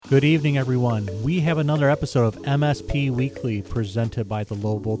Good evening, everyone. We have another episode of MSP Weekly presented by the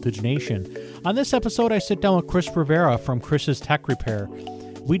Low Voltage Nation. On this episode, I sit down with Cris from Cris's Tech Repair.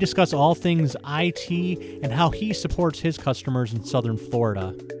 We discuss all things IT and how he supports his customers in Southern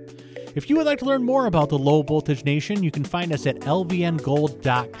Florida. If you would like to learn more about the Low Voltage Nation, you can find us at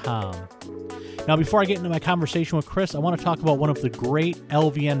lvngold.com. Now, before I get into my conversation with Cris, I want to talk about one of the great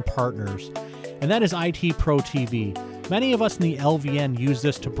LVN partners, and that is IT Pro TV. Many of us in the LVN use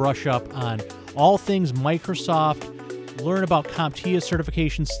this to brush up on all things Microsoft, learn about CompTIA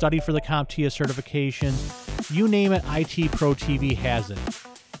certification, study for the CompTIA certification. You name it, IT Pro TV has it.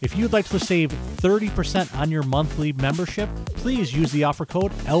 If you'd like to save 30% on your monthly membership, please use the offer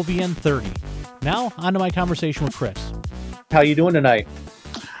code LVN30. Now, on to my conversation with Cris. How you doing tonight?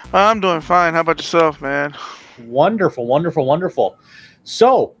 I'm doing fine. How about yourself, man? Wonderful, wonderful, wonderful.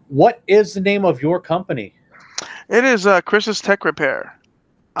 So, what is the name of your company? It is Chris's Tech Repair.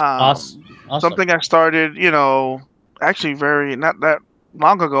 Awesome. Something I started, actually not that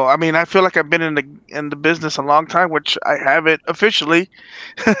long ago. I mean, I feel like I've been in the business a long time, which I haven't officially,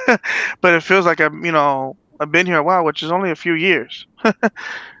 but it feels like I've been here a while, which is only a few years.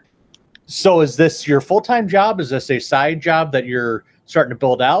 So, is this your full-time job? Is this a side job that you're starting to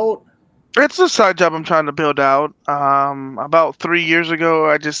build out? It's a side job I'm trying to build out. About 3 years ago,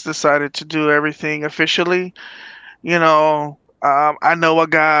 I just decided to do everything officially. I know a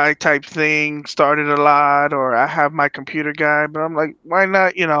guy type thing, started a lot, or I have my computer guy, but I'm like, why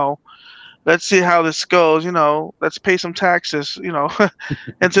not, let's see how this goes, let's pay some taxes,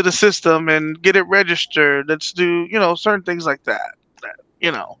 into the system and get it registered. Let's do, certain things like that,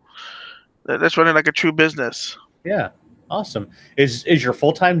 that's running like a true business. Yeah. Awesome. Is your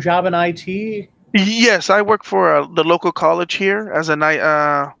full-time job in IT? Yes, I work for the local college here as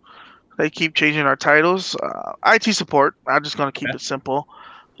they keep changing our titles. IT support. I'm just going to keep it simple.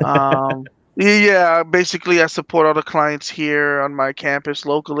 Yeah, basically I support all the clients here on my campus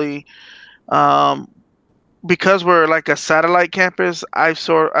locally. Because we're like a satellite campus, I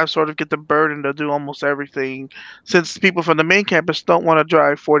sort of get the burden to do almost everything, since people from the main campus don't want to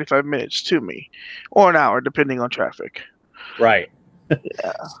drive 45 minutes to me, or an hour, depending on traffic. Right.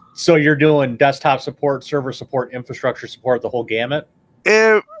 Yeah. So you're doing desktop support, server support, infrastructure support, the whole gamut?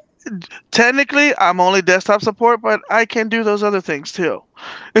 Technically, I'm only desktop support, but I can do those other things too.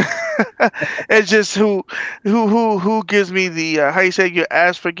 It's just who gives me the how you say, you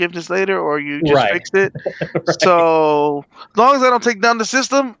ask forgiveness later, or you just Right. fix it. Right. So as long as I don't take down the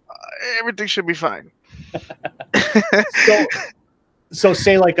system, everything should be fine. So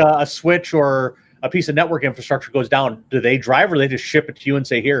say like a switch or a piece of network infrastructure goes down, do they drive, or they just ship it to you and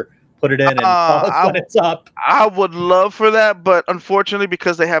say, here, put it in and call us when it's up? I would love for that, but unfortunately,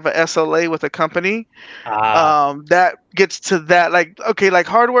 because they have an SLA with a company, that gets to that. Like, okay, like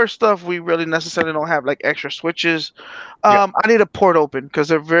hardware stuff, we really necessarily don't have like extra switches. I need a port open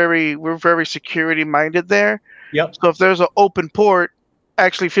because we're very security minded there. Yep. So if there's an open port,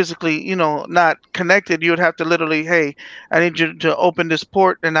 actually physically, not connected, you would have to literally, hey, I need you to open this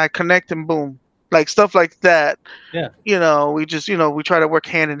port, and I connect, and boom. Like stuff like that. Yeah. We just, we try to work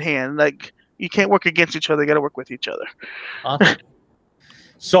hand in hand. Like, you can't work against each other. You got to work with each other. Awesome.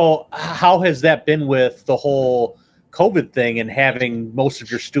 So how has that been with the whole COVID thing and having most of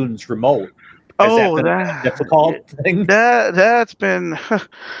your students remote? Has that been a difficult thing? That's been,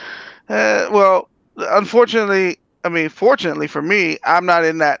 well, unfortunately, fortunately for me, I'm not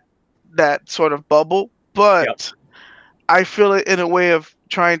in that sort of bubble, but I feel it in a way of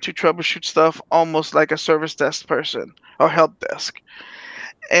trying to troubleshoot stuff almost like a service desk person or help desk.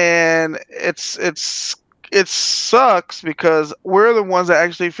 And it sucks because we're the ones that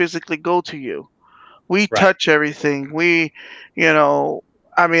actually physically go to you. We touch everything. It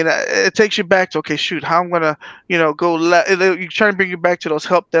takes you back to, okay, shoot, how I'm going to, go, you're trying to bring you back to those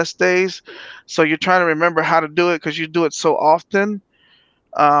help desk days. So you're trying to remember how to do it because you do it so often.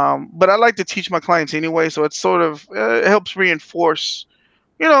 But I like to teach my clients anyway. So it's sort of, it helps reinforce,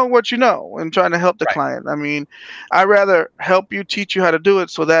 what and trying to help the client. I'd rather help you, teach you how to do it,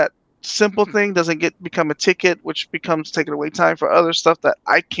 so that simple thing doesn't become a ticket, which becomes taking away time for other stuff that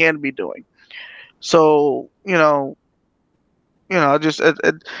I can be doing. So, it's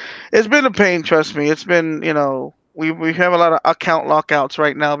been a pain, trust me. It's been, we have a lot of account lockouts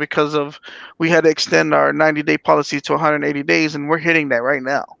right now because we had to extend our 90-day policy to 180 days, and we're hitting that right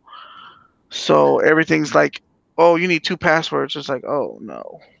now. So everything's like, oh, you need 2 passwords. It's like, oh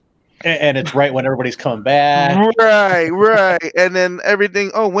no. And it's right when everybody's coming back. Right. And then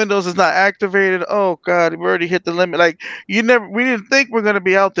everything, Windows is not activated. Oh God, we already hit the limit. Like, we didn't think we're going to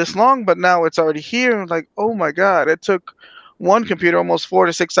be out this long, but now it's already here. Like, oh my God, it took one computer almost 4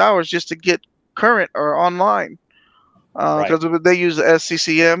 to 6 hours just to get current or online. Right. Because they use the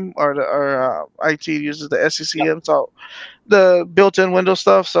SCCM or IT uses the Yep. SCCM, so the built-in Windows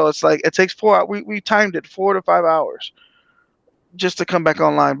stuff. So it's like it takes 4 hours. We timed it 4 to 5 hours just to come back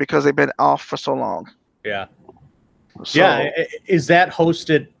online because they've been off for so long. Yeah. Yeah. So Is that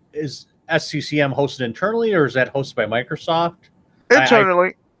hosted? Is SCCM hosted internally, or is that hosted by Microsoft? I internally,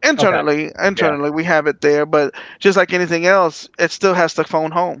 okay. Yeah. internally, we have it there. But just like anything else, it still has to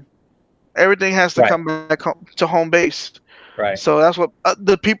phone home. Everything has to Right. come back to home base. Right. So that's what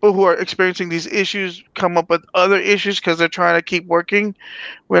the people who are experiencing these issues come up with other issues because they're trying to keep working.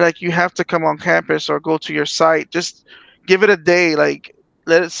 Where like you have to come on campus or go to your site, just give it a day, like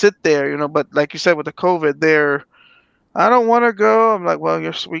let it sit there, But like you said with the COVID, I don't want to go. I'm like, well,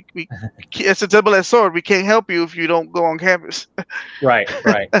 we it's a double-edged sword. We can't help you if you don't go on campus. Right.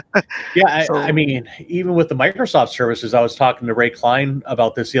 Right. Yeah. I So mean, even with the Microsoft services, I was talking to Ray Klein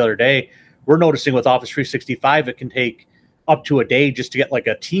about this the other day. We're noticing with Office 365, it can take up to a day just to get like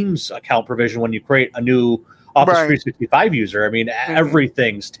a Teams account provision when you create a new Office right, 365 user. I mean, hmm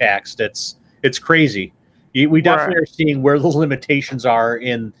everything's taxed. It's crazy. We right. definitely are seeing where the limitations are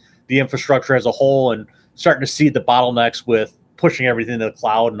in the infrastructure as a whole, and starting to see the bottlenecks with pushing everything to the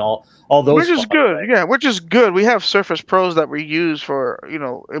cloud and all those Which is fun good. things. Yeah, which is good. We have Surface Pros that we use for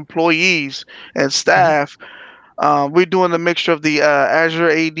employees and Mhm. staff. We're doing the mixture of the Azure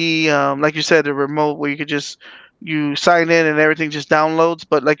AD, like you said, the remote where you could just you sign in and everything just downloads.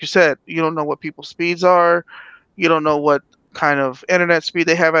 But like you said, you don't know what people's speeds are. You don't know what kind of internet speed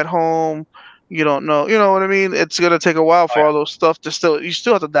they have at home. You don't know, you know what I mean? It's gonna take a while Oh for yeah. all those stuff to still. You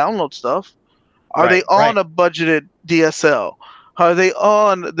still have to download stuff. Are they Right. Right. on a budgeted DSL? Are they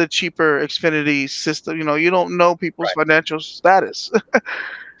on the cheaper Xfinity system? You don't know people's Right. financial status.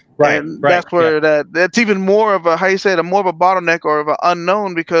 Right. And Right. that's Yeah. where that's even more of a, how you say it, a more of a bottleneck or of an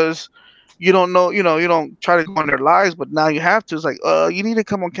unknown because you don't know, you don't try to go on their lives, but now you have to. It's like, you need to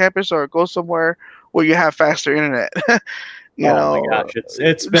come on campus or go somewhere where you have faster internet. you Oh my know, gosh,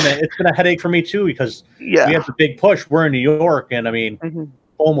 it's been a headache for me too because we yeah. have the big push. We're in New York, and I mean, hmm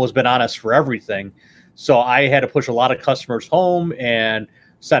home has been on us for everything. So I had to push a lot of customers home and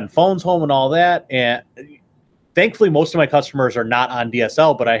send phones home and all that. And thankfully, most of my customers are not on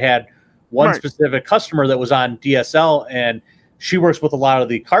DSL, but I had one Right. specific customer that was on DSL, and she works with a lot of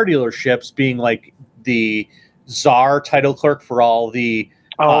the car dealerships, being like the czar title clerk for all the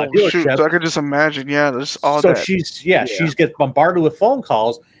Oh shoot! dealerships. So I could just imagine. Yeah, there's all So that. she's yeah, Yeah. she's gets bombarded with phone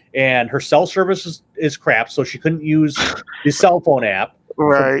calls, and her cell service is crap, so she couldn't use the cell phone app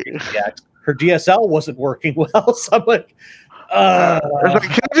for the Right. PBX. Her DSL wasn't working well, so I'm like, It's like,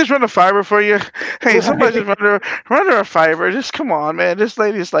 can I just run a fiber for you? Hey, somebody right. just run her a fiber. Just come on, man. This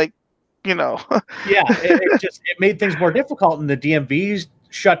lady's like, you know. Yeah, it made things more difficult, and the DMVs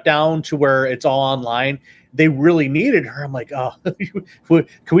shut down to where it's all online. They really needed her. I'm like, oh, can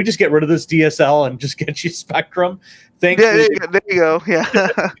we just get rid of this DSL and just get you Spectrum? Yeah, Thankfully, there you go.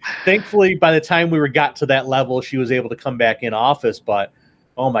 Yeah. thankfully, by the time we got to that level, she was able to come back in office. But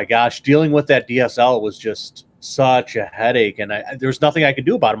oh my gosh, dealing with that DSL was just such a headache, and there was nothing I could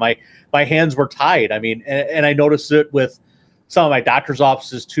do about it. My hands were tied. I mean, and I noticed it with some of my doctor's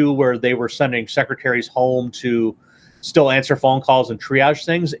offices too, where they were sending secretaries home to still answer phone calls and triage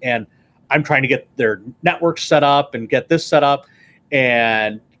things. And I'm trying to get their network set up and get this set up,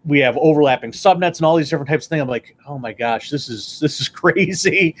 and we have overlapping subnets and all these different types of things. I'm like, oh my gosh, this is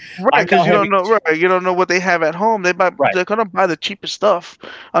crazy. Right, I'm now because you don't having know. Right, you don't know what they have at home. right, They're gonna buy the cheapest stuff.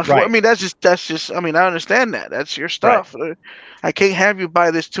 I right, mean, that's just. I mean, I understand that. That's your right, stuff. I can't have you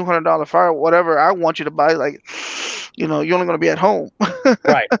buy this $200 fire, whatever I want you to buy. Like, you're only gonna be at home.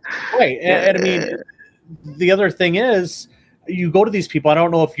 right, right. And I mean, Yeah. the other thing is, you go to these people. I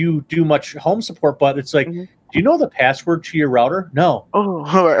don't know if you do much home support, but it's like, Mhm. do you know the password to your router? No. Oh,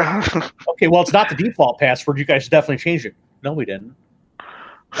 all right. Okay, well, it's not the default password. You guys definitely changed it. No, we didn't.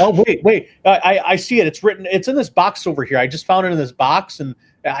 Oh, wait. I see it. It's written. It's in this box over here. I just found it in this box, and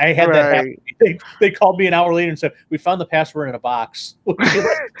I had that happen. Right. They called me an hour later and said, "We found the password in a box. Would you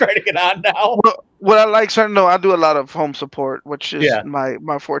like to try to get on now?" Well, what I like, certain no, I do a lot of home support, which is Yeah. my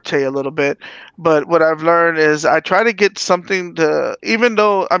forte a little bit. But what I've learned is I try to get something to, even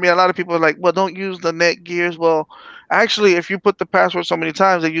though I mean a lot of people are like, well, don't use the net gears. Well, actually, if you put the password so many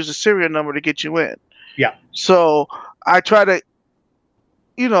times, they use a serial number to get you in. Yeah. So I try to,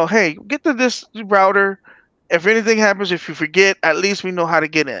 hey, get to this router. If anything happens, if you forget, at least we know how to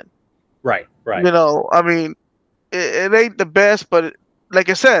get in. Right. Right. I mean, it ain't the best, but like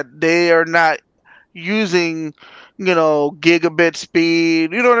I said, they are not using, gigabit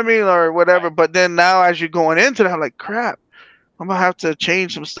speed, you know what I mean, or whatever. Right. But then now, as you're going into that, I'm like, crap. I'm gonna have to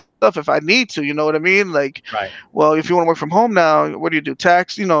change some stuff if I need to. You know what I mean? Like, Right. well, if you want to work from home now, what do you do?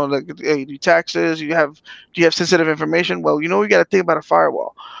 Tax? You know, like hey, you do taxes. Do you have sensitive information? Well, we got to think about a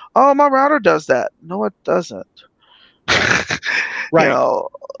firewall. Oh, my router does that. No, it doesn't. Right. you Right. know,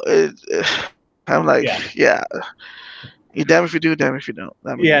 I'm like, Yeah. yeah, you damn if you do, damn if you don't.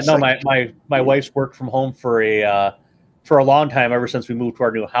 I mean, Yeah. it's No, like, my wife's worked from home for a long time, ever since we moved to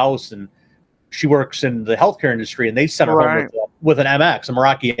our new house, and she works in the healthcare industry, and they sent her home right, with an MX, a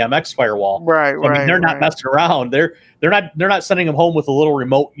Meraki MX firewall. right, So I mean, right, they're not right. messing around. They're not sending them home with a little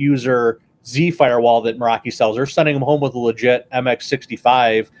remote user Z firewall that Meraki sells. They're sending them home with a legit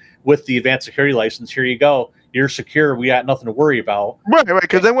MX65 with the advanced security license. Here you go. You're secure. We got nothing to worry about. Right, right,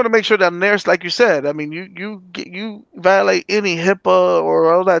 because they want to make sure that there's, like you said. I mean, you violate any HIPAA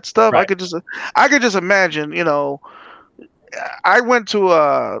or all that stuff. Right. I could just imagine. I went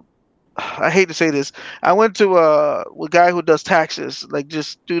to I hate to say this. I went to a guy who does taxes, like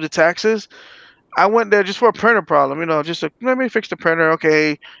just do the taxes. I went there just for a printer problem. Just let me fix the printer.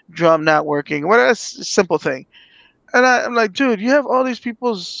 Okay, drum not working. What a simple thing. And I'm like, dude, you have all these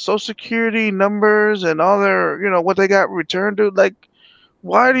people's social security numbers and all their, what they got returned, dude. Like,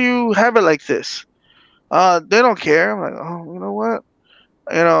 why do you have it like this? They don't care. I'm like, oh, you know what?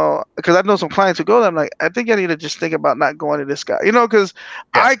 Because I know some clients who go there. I'm like, I think I need to just think about not going to this guy. Because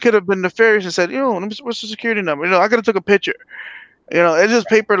Yeah. I could have been nefarious and said, what's the security number? I could have took a picture. It's just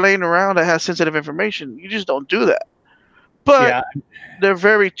paper laying around that has sensitive information. You just don't do that. But Yeah. they're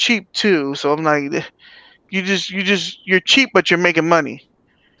very cheap too. So I'm like, you're cheap, but you're making money.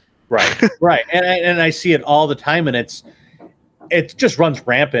 Right. Right. And I see it all the time, and it just runs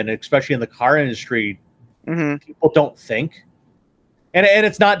rampant, especially in the car industry. Hmm. People don't think. And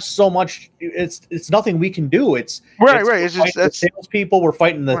it's not so much. It's nothing we can do. Right, It's right. we're It's just fighting the salespeople. We're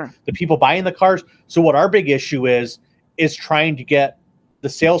fighting right. the people buying the cars. So what our big issue is trying to get the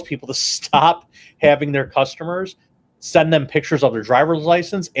salespeople to stop having their customers send them pictures of their driver's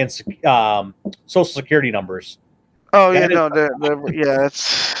license and social security numbers. Oh yeah, That is no, yeah,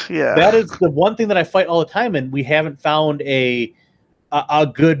 it's that yeah. is the one thing that I fight all the time, and we haven't found a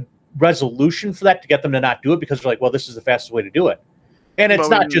good resolution for that to get them to not do it, because they're like, well, this is the fastest way to do it. And But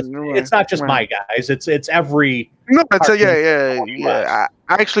right, it's not just right. my guys. It's every No, I'd car say yeah, manufacturer yeah, in the US. yeah.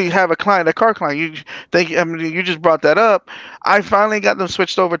 I actually have a client, a car client. I mean, you just brought that up. I finally got them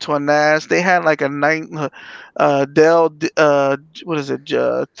switched over to a NAS. They had like a Dell, what is it,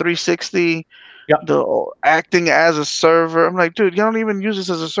 360, Yep. the acting as a server. I'm like, dude, you don't even use this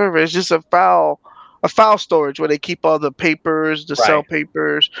as a server. It's just a file storage where they keep all the papers, the cell Right.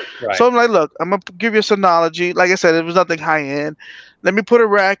 papers. Right. So I'm like, look, I'm gonna give you a synology. Like I said, it was nothing high end. Let me put a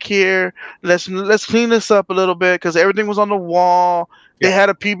rack here. Let's clean this up a little bit because everything was on the wall. They Yep. had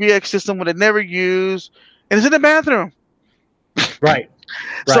a PBX system where they never used, and it's in the bathroom. Right.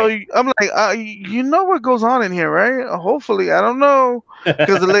 So Right. I'm like, you know what goes on in here, right? Hopefully, I don't know,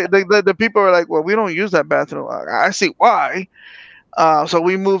 because the people are like, well, we don't use that bathroom. I see why. So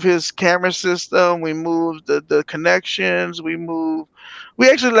we moved his camera system. We moved the connections. We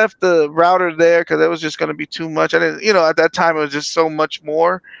actually left the router there because that was just going to be too much. I didn't, at that time it was just so much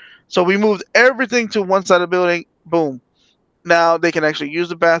more. So we moved everything to one side of the building. Boom. Now they can actually use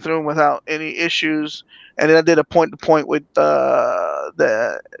the bathroom without any issues. And then I did a point to point with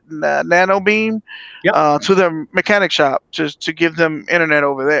the nano beam Yep. to their mechanic shop to give them internet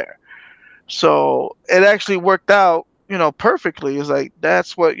over there. So it actually worked out, perfectly. It's like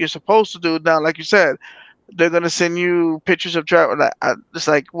that's what you're supposed to do. Now, like you said, they're gonna send you pictures of travel. It's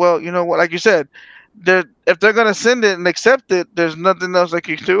like, well, you know what? Like you said, if they're gonna send it and accept it, there's nothing else they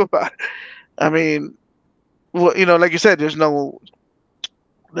can do about it. I mean, well, like you said, there's no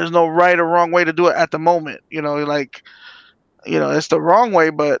right or wrong way to do it at the moment. Like it's the wrong way,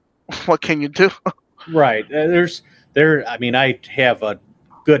 but what can you do? Right. I mean, I have a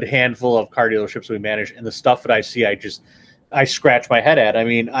good handful of car dealerships we manage, and the stuff that I see, I scratch my head at. I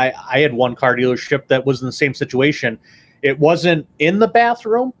mean, I had one car dealership that was in the same situation. It wasn't in the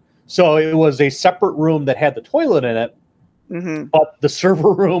bathroom, so it was a separate room that had the toilet in it, Hmm. but the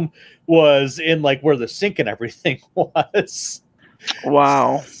server room was in like where the sink and everything was.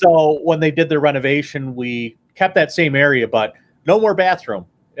 Wow. So when they did their renovation, we kept that same area, but no more bathroom.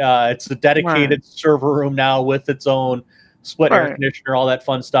 It's a Right. dedicated server room now with its own split air Right. conditioner, all that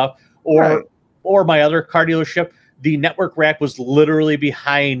fun stuff. Right. Or my other car dealership, the network rack was literally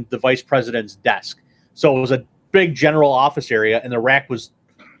behind the vice president's desk. So it was a big general office area, and the rack was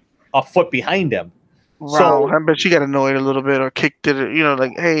a foot behind him. Wow, So I bet she got annoyed a little bit or kicked it,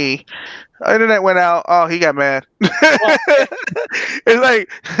 like, hey, internet went out. Oh, he got mad. well, It's like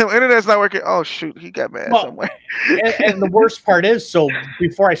internet's not working. Oh shoot, he got mad well, somewhere. and the worst part is, so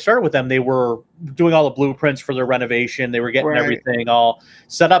before I started with them, they were doing all the blueprints for their renovation. They were getting Right, everything all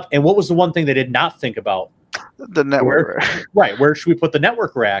set up. And what was the one thing they did not think about? the Where, network. right, where should we put the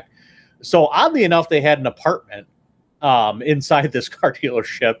network rack? So oddly enough, they had an apartment inside this car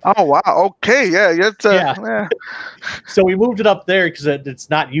dealership. Oh wow. Okay, yeah, that's Yeah. yeah. So we moved it up there because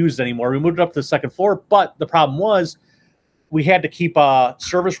it's not used anymore. We moved it up to the second floor, but the problem was we had to keep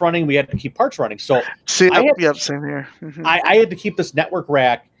service running. We had to keep parts running. So See, I had yep, same here. I had to keep this network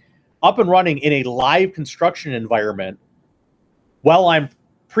rack up and running in a live construction environment while I'm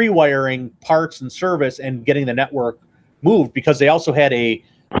pre-wiring parts and service and getting the network moved, because they also had a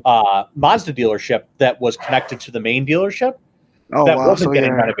Mazda dealership that was connected to the main dealership Oh that wow. wasn't So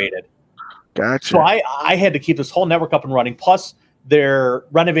getting yeah, renovated. So gotcha. I had to keep this whole network up and running. Plus, their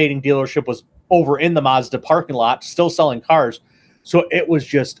renovating dealership was over in the Mazda parking lot, still selling cars. So it was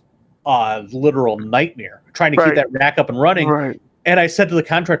just a literal nightmare trying to keep Right, that rack up and running. right. And I said to the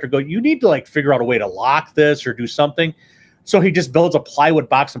contractor, "Go, you need to like figure out a way to lock this or do something." So he just builds a plywood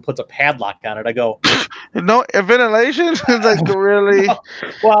box and puts a padlock on it. I go, No ventilation. It's like really. no.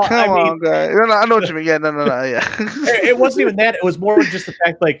 Well, I Come mean, on, guys. No, I know what you mean. Yeah, no, yeah. it wasn't even that. It was more just the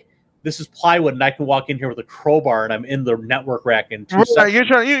fact like this is plywood and I can walk in here with a crowbar and I'm in the network rack in 2 seconds. Right,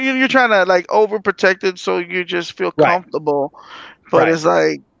 you're trying to like overprotect it so you just feel Right, comfortable, but right. it's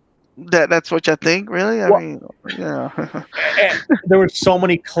like that's what you think, really? I Well, mean, yeah. and there were so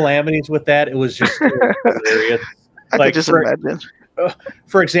many calamities with that. It was hilarious. I could Like just imagine.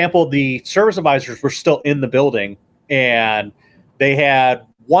 for example, the service advisors were still in the building and they had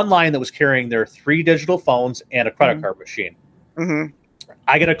one line that was carrying their 3 digital phones and a credit Mhm. card machine. Mhm.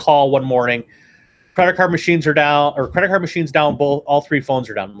 I get a call one morning, credit card machines are down, or credit card machines down, both all 3 phones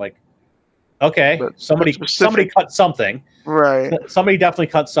are down. I'm like, okay, But somebody specific. cut something. Right. Somebody definitely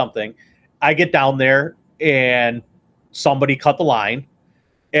cut something. I get down there and somebody cut the line,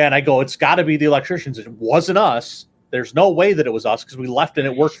 and I go, it's got to be the electricians. It wasn't us. There's no way that it was us because we left and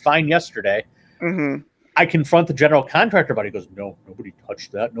it worked fine yesterday. Mhm. I confront the general contractor, but he goes, no, nobody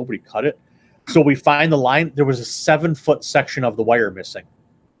touched that. Nobody cut it. So we find the line. There was a 7-foot section of the wire missing.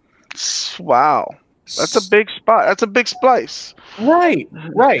 Wow. That's a big spot. That's a big splice. Right,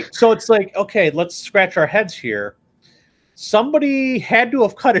 right. So it's like, okay, let's scratch our heads here. Somebody had to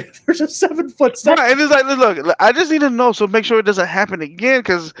have cut it. There's a 7-foot section. Right, and it's like, look, I just need to know so make sure it doesn't happen again.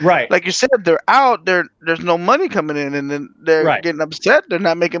 Because, Right, like you said, they're out. There's no money coming in, and then they're right, getting upset. They're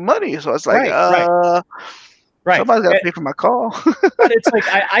not making money, so it's like, right. Right. somebody's got to pay for my call. But it's like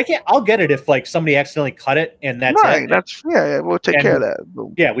I can't. I'll get it if like somebody accidentally cut it and that's Right, it. that's yeah. We'll take And care of that.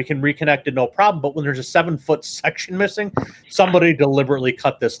 Boom. yeah, we can reconnect it, no problem. But when there's a 7-foot section missing, somebody deliberately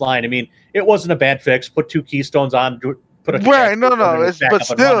cut this line. I mean, it wasn't a bad fix. Put 2 keystones on, put a Right, no, connector, and no, it's back but up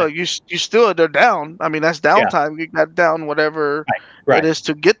and still, running. you still they're down. I mean, that's Yeah, downtime. You got down whatever right, it right. is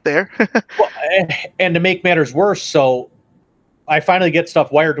to get there. Well, and to make matters worse, so I finally get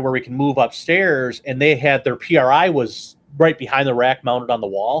stuff wired to where we can move upstairs, and they had their PRI was right behind the rack, mounted on the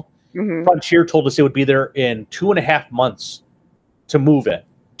wall. Hmm. Frontier told us it would be there in 2.5 months to move it.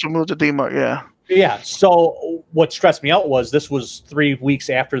 To move to D-Mark, yeah. Yeah. So what stressed me out was this was 3 weeks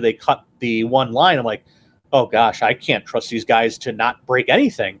after they cut the one line. I'm like, oh gosh, I can't trust these guys to not break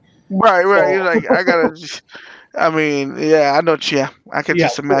anything. Right, right. So You're like, I gotta just. I mean, yeah, I know. Yeah, I could yeah,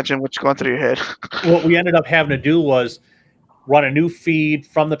 just imagine what's going through your head. what we ended up having to do was run a new feed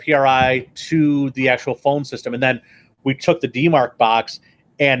from the PRI to the actual phone system, and then we took the DMARC box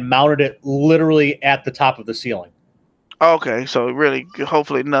and mounted it literally at the top of the ceiling. Okay, so really,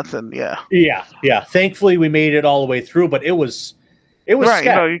 hopefully nothing. Yeah. Yeah, yeah. Thankfully, we made it all the way through, but it was Right.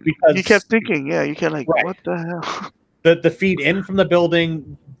 sketch You kept because thinking. Yeah. You kept like, right. what the hell? The feed in from the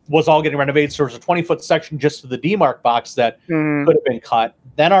building was all getting renovated. So there was a 20-foot section just to the DMARC box that Mm, could have been cut.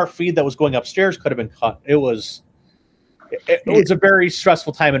 Then our feed that was going upstairs could have been cut. It was a very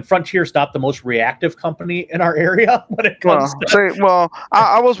stressful time. And Frontier's not the most reactive company in our area when it comes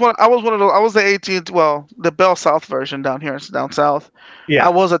I was one of those. I was the 18th. Well, the Bell South version down here. It's down south. I yeah,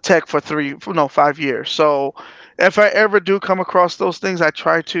 was a tech for 5 years. So if I ever do come across those things, I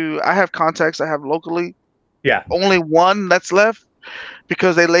have contacts I have locally. yeah, Only one that's left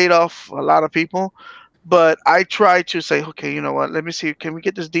because they laid off a lot of people. But I try to say, okay, you know what? Let me see. Can we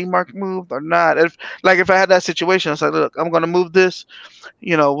get this DMARC moved or not? If I had that situation, I was like, look, I'm gonna move this.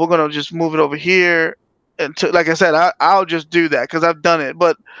 We're gonna just move it over here. And like I said, I'll just do that because I've done it.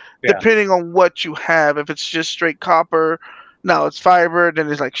 But yeah, depending on what you have, if it's just straight copper, Now it's fiber,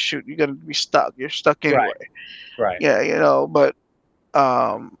 then it's like, shoot, you're gonna be stuck. You're stuck Right. anyway. Right. Yeah, but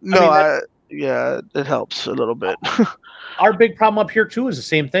I no, mean, that yeah, it helps a little bit. our big problem up here too is the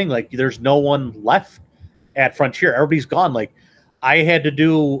same thing. Like, there's no one left at Frontier. Everybody's gone. Like, I had to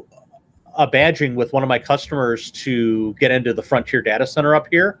do a badging with one of my customers to get into the Frontier data center up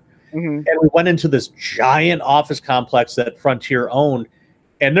here. Hmm. And we went into this giant office complex that Frontier owned,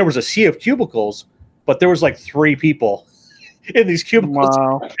 and there was a sea of cubicles, but there was like 3 people in these cubicles.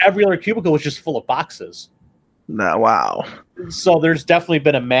 Wow. Every other cubicle was just full of boxes. No, wow. So there's definitely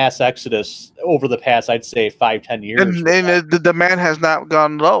been a mass exodus over the past, I'd say, 5-10 years. And the demand has not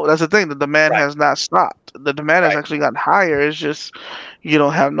gone low. That's the thing. The demand Right, has not stopped. The demand has right, actually gotten higher. It's just you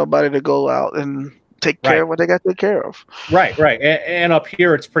don't have nobody to go out and take care right, of what they got to take care of. right. And up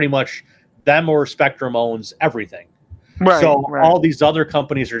here, it's pretty much them or Spectrum owns everything. Right, So right. all these other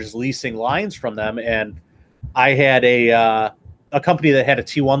companies are just leasing lines from them. And I had a company that had a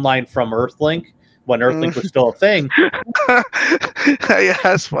T1 line from Earthlink when Earthlink was still a thing. Yeah,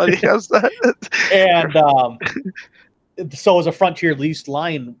 that's funny. And so it was a Frontier leased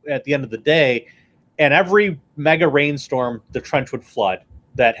line at the end of the day. And every mega rainstorm, the trench would flood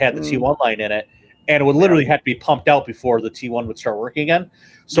that had the T1 line in it. And it would literally have to be pumped out before the T1 would start working again.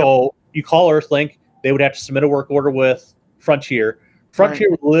 So you call Earthlink, they would have to submit a work order with Frontier. Frontier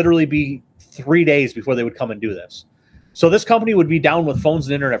would literally be 3 days before they would come and do this. So this company would be down with phones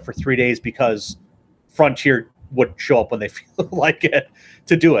and internet for 3 days because Frontier would show up when they feel like it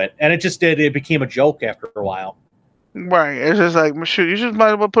to do it. And it became a joke after a while. Right. It's just like, shoot, you just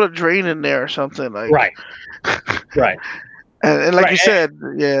might as well put a drain in there or something. Like, Right. Right. And like you said,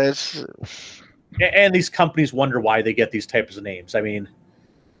 yeah, it's. And these companies wonder why they get these types of names. I mean,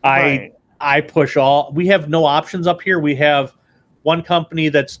 I push all. We have no options up here. We have one company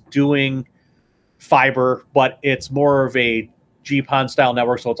that's doing fiber, but it's more of a GPON style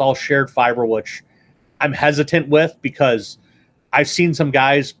network, so it's all shared fiber, which I'm hesitant with because I've seen some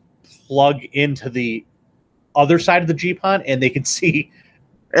guys plug into the other side of the GPON and they can see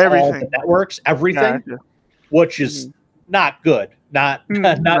Everything. all the networks, everything, which is not good, not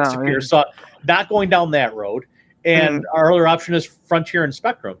secure. So not going down that road. And our other option is Frontier and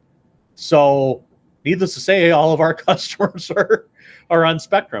Spectrum. So needless to say, all of our customers are on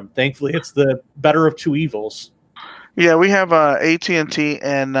Spectrum. Thankfully, it's the better of two evils. Yeah, we have AT&T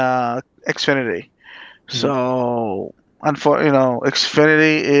and Xfinity. So,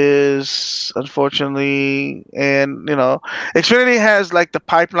 Xfinity is unfortunately, and Xfinity has like the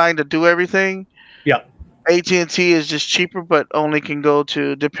pipeline to do everything. Yeah. AT&T is just cheaper, but only can go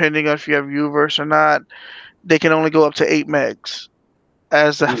to, depending on if you have UVerse or not, they can only go up to 8 megs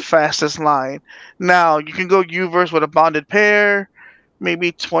as the fastest line. Now you can go UVerse with a bonded pair,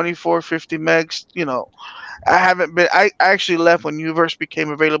 maybe 24, 50 megs. I haven't been. I actually left when UVerse became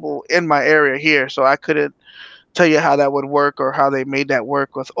available in my area here, so I couldn't tell you how that would work or how they made that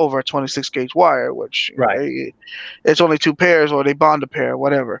work with over a 26 gauge wire, which it's only 2 pairs or they bond a pair,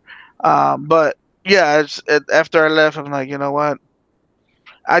 whatever. But yeah, after I left, I'm like, you know what?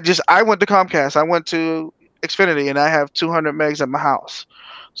 I went to Comcast. I went to Xfinity, and I have 200 megs at my house.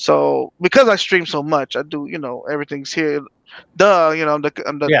 So because I stream so much, I do, everything's here. Duh, I'm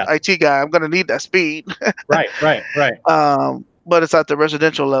the IT guy. I'm gonna need that speed. Right. But it's at the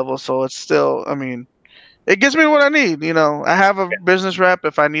residential level, so it's still. I mean, it gives me what I need. I have a business rep.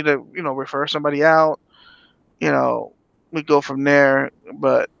 If I need to, refer somebody out, we go from there.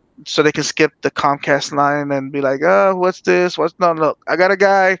 But so they can skip the Comcast line and be like, oh, what's this? No, look, I got a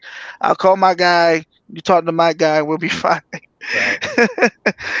guy. I'll call my guy. You talk to my guy. We'll be fine. Right.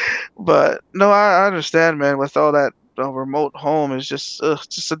 But no, I understand, man. With all that, remote home is just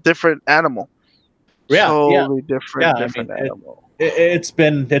a different animal. Yeah, totally different animal. It's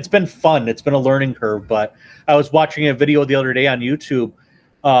been fun. It's been a learning curve. But I was watching a video the other day on YouTube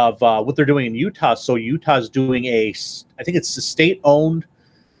of what they're doing in Utah. So Utah's doing I think it's a state-owned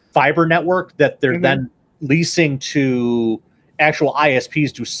fiber network that they're then leasing to actual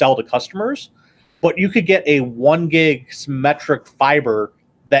ISPs to sell to customers. But you could get a 1 gig symmetric fiber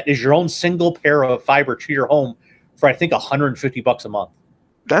that is your own single pair of fiber to your home for, I think, $150 a month.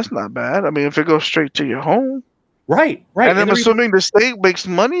 That's not bad. I mean, if it goes straight to your home. Right. And I'm assuming the state makes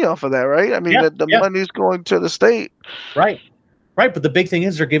money off of that, right? I mean, the money's going to the state. Right. But the big thing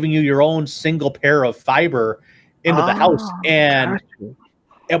is they're giving you your own single pair of fiber into the house. And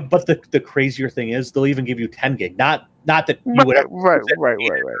but the crazier thing is they'll even give you 10 gig. Not that you would ever right.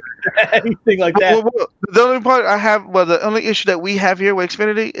 anything like that. Well, the only part I have, the only issue that we have here with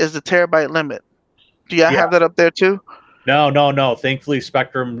Xfinity is the terabyte limit. Do you have that up there too? No. Thankfully,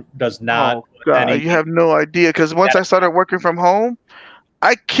 Spectrum does not God, you have no idea. Because once I started working from home,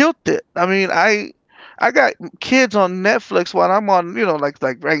 I killed it. I mean, I got kids on Netflix while I'm on, like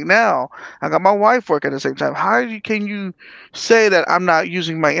right now. I got my wife working at the same time. Can you say that I'm not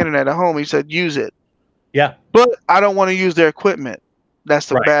using my internet at home? He said, use it. Yeah. But I don't want to use their equipment. That's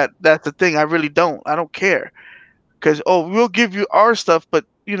the Right. that's the thing. I really don't. I don't care. Because, we'll give you our stuff, but,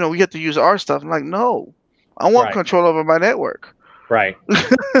 we have to use our stuff. I'm like, no, I want Right. control over my network. Right.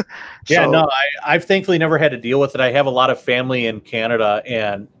 Yeah, So, no, I've thankfully never had to deal with it. I have a lot of family in Canada,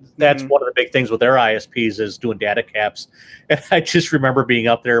 and that's mhm. one of the big things with their ISPs is doing data caps. And I just remember being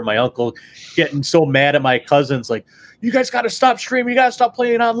up there, my uncle getting so mad at my cousins, like, you guys got to stop streaming. You got to stop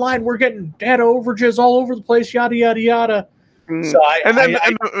playing online. We're getting data overages all over the place, yada, yada, yada. Mm. So And then,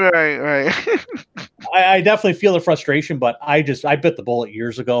 right. I definitely feel the frustration, but I bit the bullet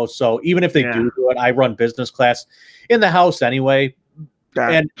years ago. So even if they Yeah. do it, I run business class in the house anyway.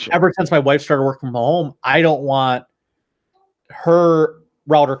 And Gotcha. ever since my wife started working from home, I don't want her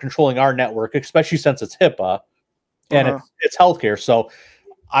router controlling our network, especially since it's HIPAA and Uh-huh. it's healthcare. So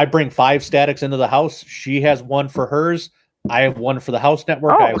I bring 5 statics into the house. She has one for hers. I have one for the house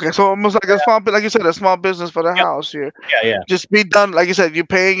network. Oh, okay. So almost like a small, like you said, a small business for the Yep. house here. Yeah. Just be done. Like you said, you're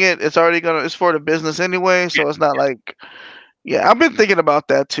paying it. It's it's for the business anyway. So it's not like, yeah, I've been thinking about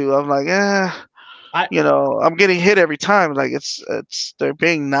that too. I'm like, I, I'm getting hit every time. Like they're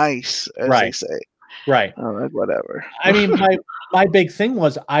being nice, as they right. say. Right. I'm like, whatever. I mean, my big thing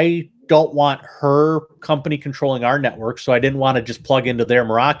was I don't want her company controlling our network, so I didn't want to just plug into their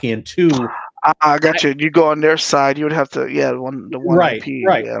Meraki. And 2, I got you. You go on their side, you would have to, the one right, IP,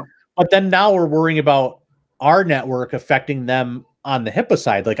 right. yeah. But then now we're worrying about our network affecting them on the HIPAA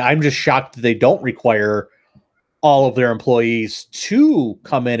side. Like, I'm just shocked that they don't require all of their employees to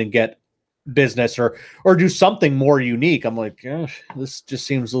come in and get business or do something more unique. I'm like, this just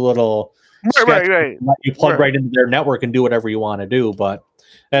seems a little sketchy. Right. You plug right into their network and do whatever you want to do, but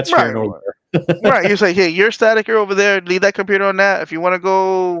that's here nor there. Right. You say, hey, you're static, you're over there, leave that computer on that. If you want to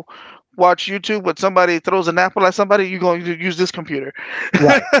go watch YouTube, but somebody throws an apple at somebody, you're going to use this computer.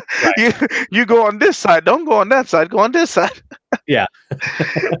 Right. You go on this side, don't go on that side, go on this side. Yeah.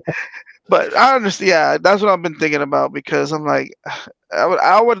 But I understand. Yeah, that's what I've been thinking about, because I'm like,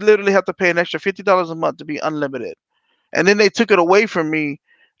 I would literally have to pay an extra $50 a month to be unlimited, and then they took it away from me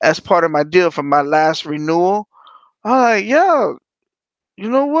as part of my deal from my last renewal. I'm like, yeah, you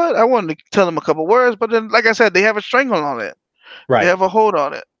know what? I wanted to tell them a couple words, but then, like I said, they have a strangle on it. Right. They have a hold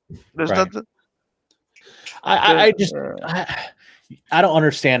on it. There's right. nothing. I don't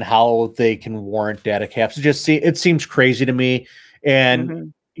understand how they can warrant data caps. It seems crazy to me.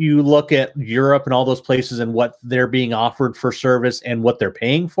 And you look at Europe and all those places and what they're being offered for service and what they're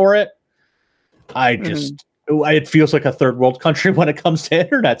paying for it. It feels like a third world country when it comes to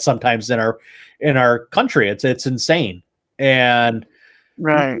internet sometimes in our country. It's insane. And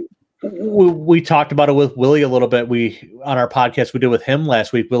right. We talked about it with Willie a little bit. On our podcast we did with him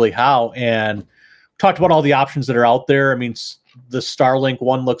last week, Willie Howe, and talked about all the options that are out there. I mean, the Starlink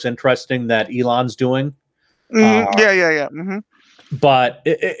one looks interesting that Elon's doing. Yeah. But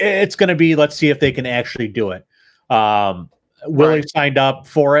it's going to be, let's see if they can actually do it. Willie signed up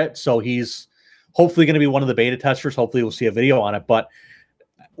for it, so he's hopefully going to be one of the beta testers. Hopefully we'll see a video on it, but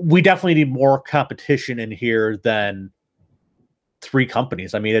we definitely need more competition in here than 3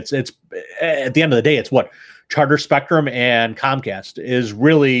 companies. I mean, it's at the end of the day, it's what Charter Spectrum and Comcast is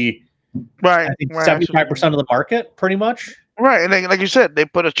really, I think 75% of the market, pretty much. Right, and then, like you said, they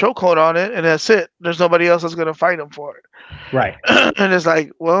put a chokehold on it, and that's it. There's nobody else that's going to fight them for it. Right. And it's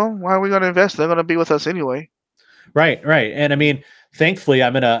like, well, why are we going to invest? They're going to be with us anyway. Right. And I mean, thankfully,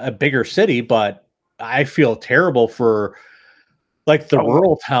 I'm in a bigger city, but I feel terrible for like the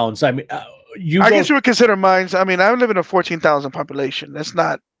rural towns. I mean, I guess you would consider mine. I mean, I live in a 14,000 population. That's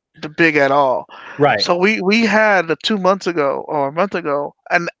not big at all. Right. So we had 2 months ago or a month ago,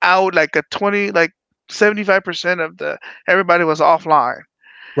 an out like a 75% of everybody was offline.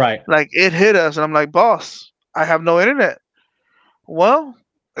 Right. Like, it hit us, and I'm like, boss, I have no internet. Well,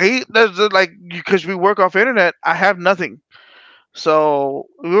 because we work off internet, I have nothing. So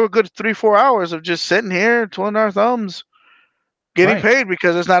we were a good 3-4 hours of just sitting here twiddling our thumbs, getting paid,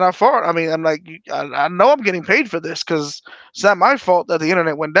 because it's not our fault. I mean, I'm like, I know I'm getting paid for this because it's not my fault that the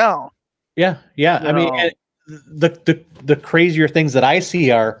internet went down. Yeah. I mean, the crazier things that I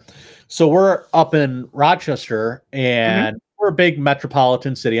see are, so we're up in Rochester, and we're a big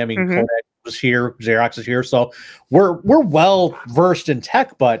metropolitan city. I mean, Kodak was here, Xerox is here, so we're well versed in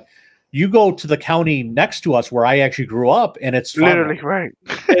tech. But you go to the county next to us where I actually grew up, and it's literally right.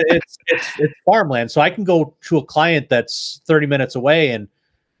 it's farmland. So I can go to a client that's 30 minutes away, and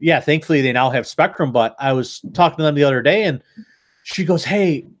yeah, thankfully they now have Spectrum. But I was talking to them the other day, and she goes,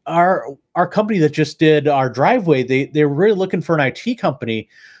 "Hey, our company that just did our driveway, they're really looking for an IT company,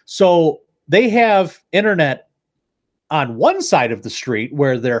 so they have internet on one side of the street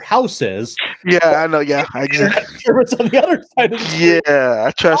where their house is, Yeah, I know. Yeah, internet service on the other side of the street."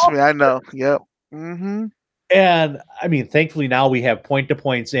 yeah. Trust me, I know. Yep. Mm-hmm. And I mean, thankfully now we have point to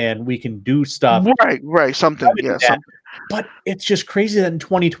points and we can do stuff. Right, right. Something. Yeah, That. something. But it's just crazy that in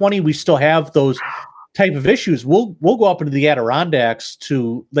 2020 we still have those type of issues. We'll go up into the Adirondacks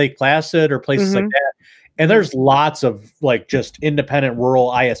to Lake Placid or places like Mm-hmm. that, and there's lots of like just independent rural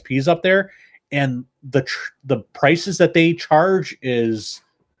ISPs up there, and the prices that they charge is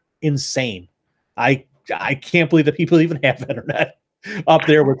insane. I can't believe that people even have internet up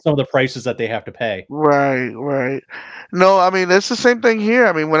there with some of the prices that they have to pay. Right, right. No, I mean it's the same thing here.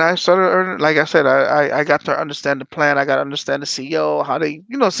 I mean, when I started earning, like I said, I got to understand the plan. I got to understand the CEO, how they,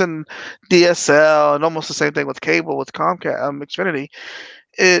 send DSL, and almost the same thing with cable with Comcast, Xfinity.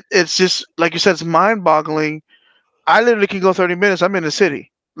 It's just like you said, it's mind-boggling. I literally can go 30 minutes. I'm in the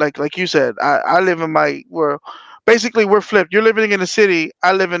city. Like you said, I live in we're basically we're flipped. You're living in the city.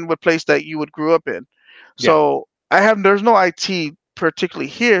 I live in the place that you would grew up in. Yeah, So there's no IT particularly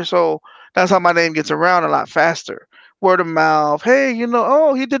here. So that's how my name gets around a lot faster. Word of mouth. Hey,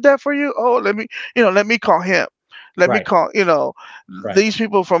 oh, he did that for you. Oh, let me call him. Let me right, call, right. these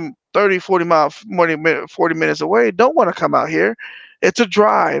people from 30, 40 miles, 40 minutes away don't want to come out here. It's a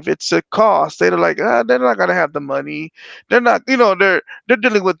drive. It's a cost. They're like, they're not gonna have the money. They're not, they're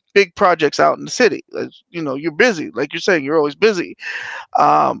dealing with big projects out in the city. You're busy, like you're saying, you're always busy.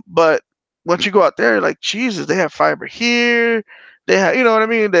 But once you go out there, like Jesus, they have fiber here. They have, you know what I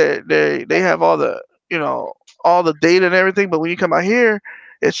mean. They have you know, all the data and everything. But when you come out here,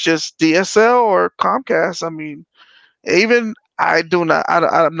 it's just DSL or Comcast. I mean, even I do not.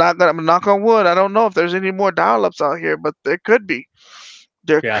 I'm not gonna. I'm knock on wood. I don't know if there's any more dial-ups out here, but there could be.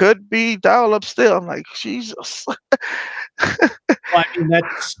 There Yeah. could be dial-up still. I'm like, Jesus. Well, I mean,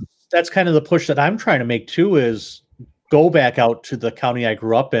 that's kind of the push that I'm trying to make too, is go back out to the county I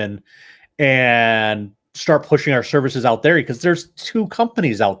grew up in and start pushing our services out there, because there's two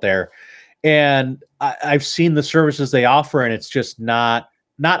companies out there, and I've seen the services they offer, and it's just not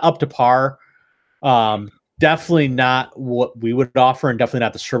up to par. Definitely not what we would offer, and definitely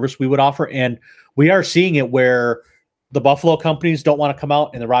not the service we would offer. And we are seeing it where the Buffalo companies don't want to come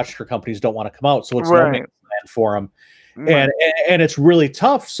out and the Rochester companies don't want to come out. So it's no man's Right. land for them. Right. And it's really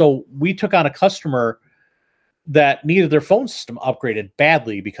tough. So we took on a customer that needed their phone system upgraded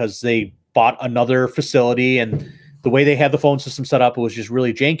badly because they bought another facility, and the way they had the phone system set up, it was just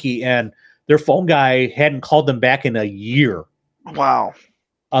really janky. And their phone guy hadn't called them back in a year, Wow.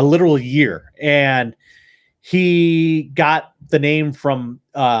 a literal year. And he got the name from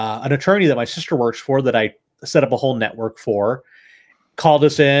an attorney that my sister works for that I set up a whole network for, called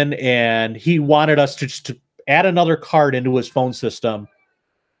us in, and he wanted us to just to add another card into his phone system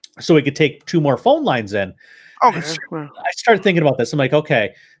so he could take two more phone lines in. I Okay. started thinking about this. I'm like,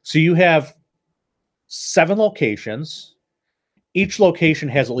 okay, so you have 7 locations. Each location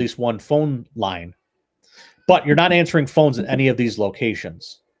has at least one phone line, but you're not answering phones at any of these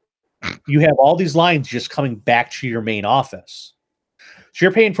locations. You have all these lines just coming back to your main office. So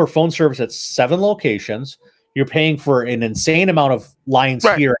you're paying for phone service at 7 locations. You're paying for an insane amount of lines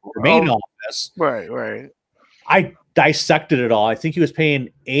Right. here at your main office. Right. Right. I dissected it all. I think he was paying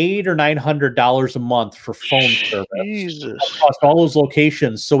 $800 or $900 a month for phone service Jesus. across all those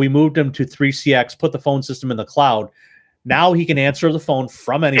locations. So we moved him to 3CX, put the phone system in the cloud. Now he can answer the phone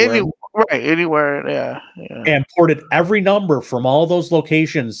from anywhere, Anywhere. Yeah. Yeah. and ported every number from all those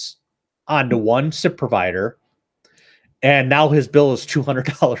locations onto one SIP provider. And now his bill is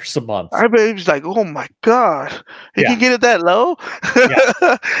 $200 a month. I bet he was like, "Oh my god, he can get it that low."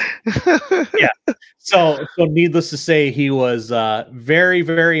 Yeah. So needless to say, he was very,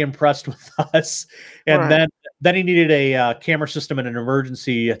 very impressed with us. And Right. then he needed a camera system in an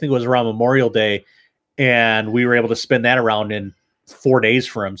emergency. I think it was around Memorial Day, and we were able to spin that around in 4 days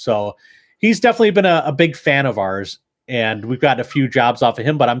for him. So he's definitely been a big fan of ours, and we've gotten a few jobs off of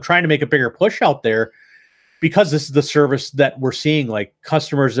him. But I'm trying to make a bigger push out there, because this is the service that we're seeing, like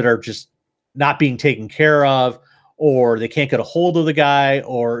customers that are just not being taken care of, or they can't get a hold of the guy,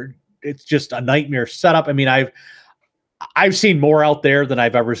 or it's just a nightmare setup. I mean, I've seen more out there than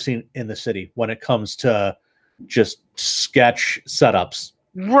I've ever seen in the city when it comes to just sketch setups.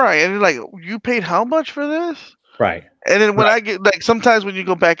 Right. And you're like, you paid how much for this? Right. And then when Right. I get like sometimes when you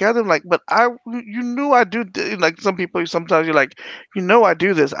go back at them, like, but you knew I do like some people. Sometimes you're like, I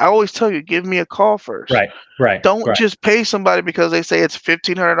do this. I always tell you, give me a call first. Right. Right. Don't Right. just pay somebody because they say it's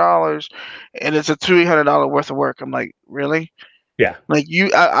 $1,500 and it's a $300 worth of work. I'm like, really? Yeah. Like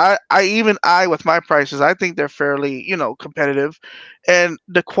even I with my prices, I think they're fairly, competitive, and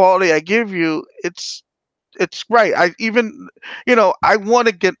the quality I give you, it's right. I even, I want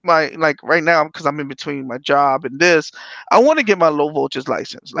to get my like right now because I'm in between my job and this. I want to get my low voltage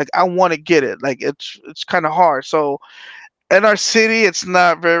license. Like I want to get it. Like it's kind of hard. So in our city, it's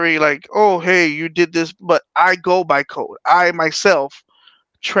not very like, oh hey, you did this, but I go by code. I myself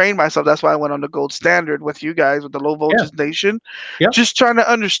train myself. That's why I went on the gold standard with you guys with the low Yeah. voltage nation. Yep. Just trying to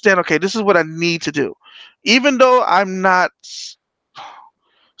understand. Okay, this is what I need to do, even though I'm not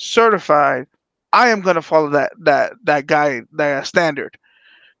certified. I am gonna follow that guy that standard.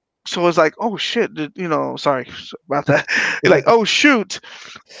 So it's like, oh shit, sorry about that. Like, oh shoot,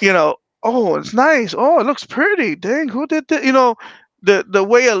 you know, oh it's nice. Oh, it looks pretty. Dang, who did that? The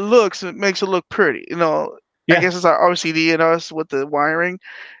way it looks, it makes it look pretty. I Yeah. guess it's our RCD in us with the wiring.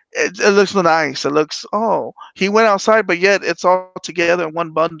 It looks nice. It looks, oh, he went outside, but yet it's all together in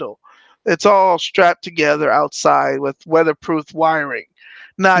one bundle. It's all strapped together outside with weatherproof wiring,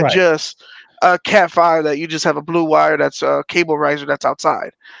 not Right. just a Cat 5 that you just have a blue wire that's a cable riser that's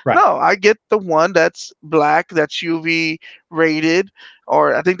outside. Right. No, I get the one that's black, that's UV rated,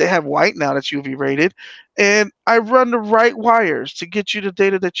 or I think they have white now that's UV rated, and I run the right wires to get you the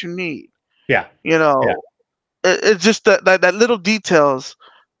data that you need. Yeah. You Yeah. know, it's just that little details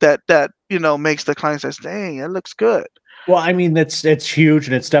that makes the client says, "Dang, that looks good." Well, I mean, it's huge,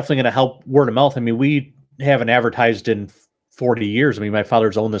 and it's definitely going to help word of mouth. I mean, we haven't advertised in 40 years. I mean, my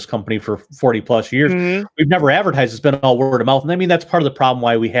father's owned this company for 40 plus years. Hmm. We've never advertised. It's been all word of mouth. And I mean, that's part of the problem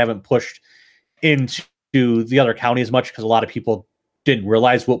why we haven't pushed into the other county as much, because a lot of people didn't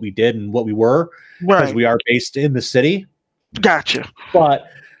realize what we did and what we were, because Right. we are based in the city. Gotcha.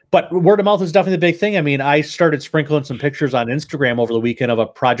 But word of mouth is definitely the big thing. I mean, I started sprinkling some pictures on Instagram over the weekend of a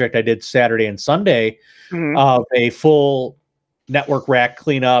project I did Saturday and Sunday Hmm. of a full network rack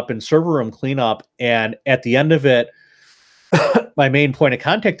cleanup and server room cleanup. And at the end of it, my main point of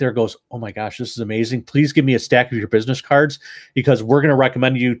contact there goes, "Oh my gosh, this is amazing. Please give me a stack of your business cards because we're going to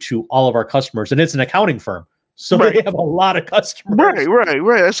recommend you to all of our customers." And it's an accounting firm, so Right. they have a lot of customers.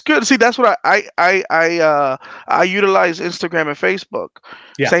 Right. That's good. See, that's what I utilize Instagram and Facebook.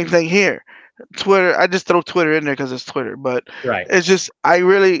 Yeah, Same thing here. Twitter. I just throw Twitter in there because it's Twitter, but right, it's just I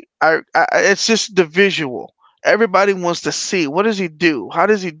really it's just the visual. Everybody wants to see what does he do? How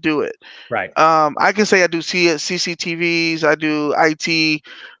does he do it? right, I can say I do CCTVs, I do IT.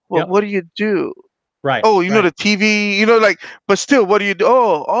 Well, yep, what do you do? right, Oh, right, the TV, like, but still, what do you do?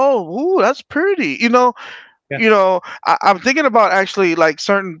 Ooh, that's pretty. yeah, I'm thinking about actually like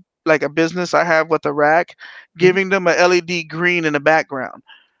certain like a business I have with a rack, mhm, giving them a LED green in the background,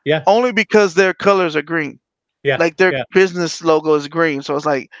 yeah, only because their colors are green. yeah, Like their yeah, business logo is green, so it's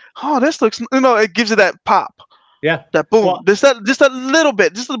like, oh, this looks, it gives it that pop, yeah. that boom, Well, this that just a little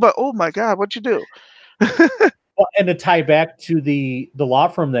bit, just about. Oh my God, what you do? and to tie back to the law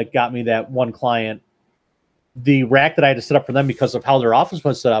firm that got me that one client, the rack that I had to set up for them because of how their office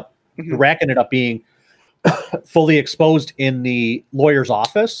was set up, the Hmm. rack ended up being fully exposed in the lawyer's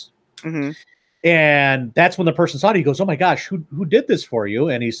office. Hmm. And that's when the person saw it. He goes, "Oh my gosh, who did this for you?"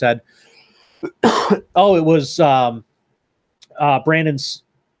 And he said, "Oh, it was Brandon's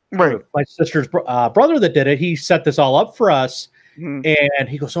Right. or my sister's brother that did it. He set this all up for us." Hmm. And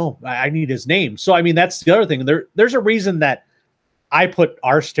he goes, "Oh, I need his name." So I mean, that's the other thing. There's a reason that I put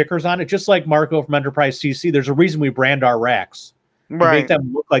our stickers on it, just like Marco from Enterprise CC. There's a reason we brand our racks. We make Right.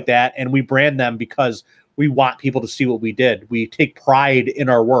 them look like that, and we brand them because we want people to see what we did. We take pride in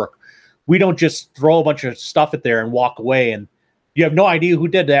our work. We don't just throw a bunch of stuff at there and walk away, and you have no idea who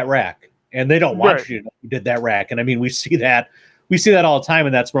did that rack, and they don't Right. want you to know who did that rack. And I mean, we see that all the time,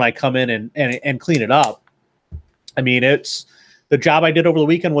 and that's when I come in and clean it up. I mean, it's the job I did over the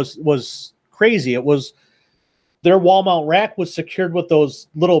weekend was crazy. It was their wall mount rack was secured with those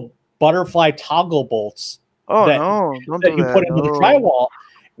little butterfly toggle bolts Oh that no, don't that do you that. put into the No. drywall.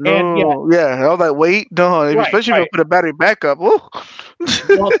 And yeah, No. Yeah, all that weight. No, right, especially if you right. put a battery backup. Ooh.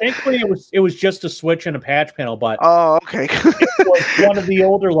 Well, thankfully it was just a switch and a patch panel, but Oh, okay. it was one of the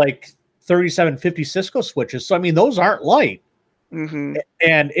older like 3750 Cisco switches. So I mean, those aren't light. Hmm.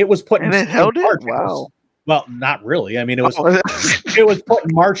 And it was put And it in held it. March. It was, Wow. well, not really. I mean, Oh. it was put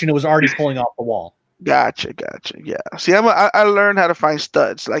in March and it was already pulling off the wall. Gotcha, gotcha. Yeah. See, I learned how to find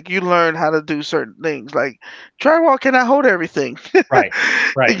studs. Like you learn how to do certain things. Like drywall cannot hold everything. Right.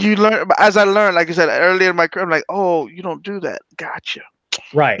 Right. You learn as I learned, like I said earlier in my career, I'm like, oh, you don't do that. Gotcha.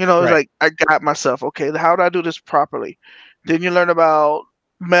 Right. It's Right. like I got myself. Okay, how do I do this properly? Then you learn about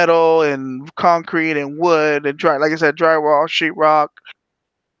metal and concrete and wood and like I said, drywall, sheetrock.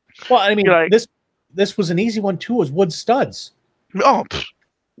 Well, I You're mean, like, this was an easy one too. Was wood studs. oh,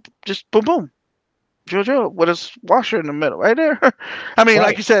 just boom, boom. JoJo with his washer in the middle, right there. I mean, like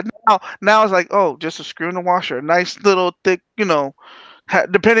Right. you said, now it's like, oh, just a screw in the washer, nice little thick,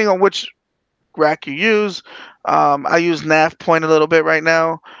 depending on which rack you use. I use nav point a little bit right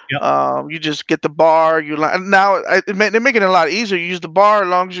now. Yep. You just get the bar. Now they're making it a lot easier. You use the bar as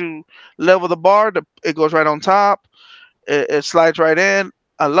long as you level the bar, it goes right on top. It slides right in.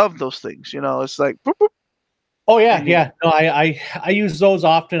 I love those things. It's like, boop, boop, Oh yeah, and you yeah. No, I use those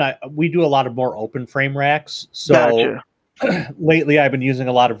often. We do a lot of more open frame racks. So gotcha. lately, I've been using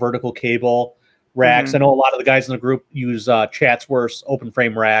a lot of vertical cable racks. Hmm. I know a lot of the guys in the group use Chatsworth's open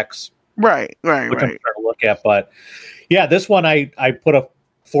frame racks, Right, right, which I'm right. trying to look at. But yeah, this one I put a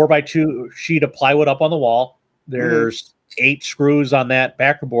 4x2 sheet of plywood up on the wall. Hmm. There's 8 screws on that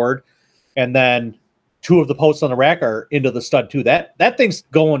backer board, and then 2 of the posts on the rack are into the stud too. That thing's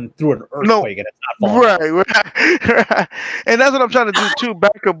going through an No, earthquake and it's not falling right, out. right. And that's what I'm trying to do too,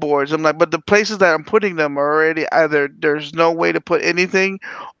 backup boards. I'm like, but the places that I'm putting them are already either there's no way to put anything,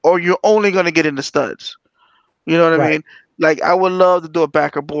 or you're only gonna get into studs. You know what I Right. mean? Like I would love to do a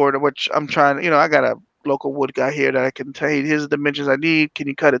backup board, which I'm trying. I got a local wood guy here that I can tell you here's the dimensions I need. Can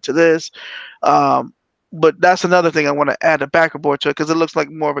you cut it to this? Um, but that's another thing I want to add a backup board to it because it looks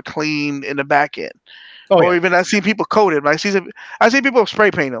like more of a clean in the back end. Oh Or yeah. even I see people coat it. I see people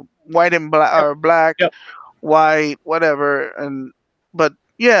spray paint them white and black Yep. or black, Yep. white, whatever. But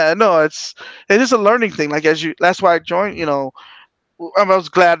yeah, no, it's just a learning thing. Like that's why I joined. I was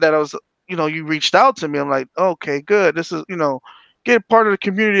glad that you reached out to me. I'm like, okay, good. This is get part of the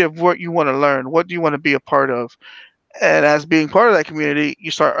community of what you want to learn. What do you want to be a part of? And as being part of that community, you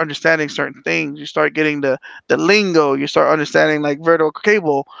start understanding certain things. You start getting the lingo. You start understanding like vertical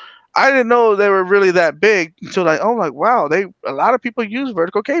cable. I didn't know they were really that big until like wow, a lot of people use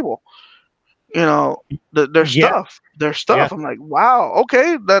vertical cable. You know, their Yeah. stuff, their Yeah. stuff. I'm like, wow,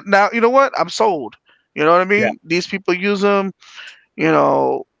 okay, that now you know what? I'm sold. You know what I Yeah. mean? These people use them. You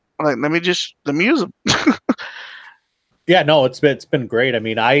know, like let me use them. Yeah, no, it's been great. I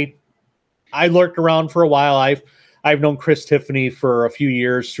mean, I lurked around for a while. I've known Chris Tiffany for a few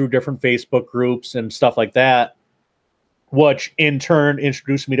years through different Facebook groups and stuff like that, which in turn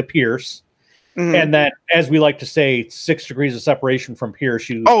introduced me to Pierce. Hmm. And then, as we like to say, 6 degrees of separation from Pierce,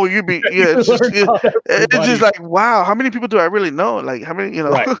 you Oh, yeah. you learn about It's just everybody. like wow. How many people do I really know? Like how many?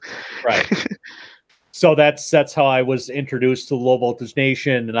 Right, right. So that's how I was introduced to Low Voltage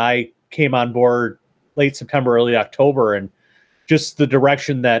Nation, and I came on board late September, early October, and just the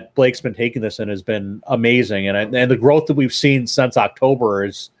direction that Blake's been taking this in has been amazing, and the growth that we've seen since October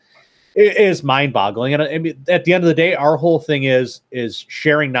is mind boggling. And I mean, at the end of the day, our whole thing is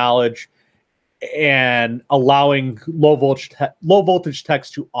sharing knowledge and allowing low voltage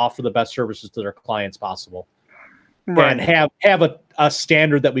techs to offer the best services to their clients possible, and Right. have a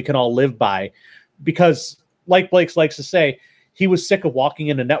standard that we can all live by. Because, like Blake likes to say, he was sick of walking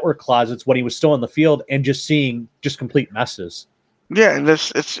into network closets when he was still in the field and just seeing just complete messes. Yeah, and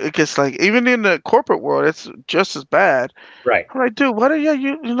it gets like even in the corporate world, it's just as bad. Right. I'm like, dude, what are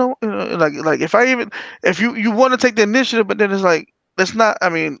like if you want to take the initiative, but then it's like that's not. I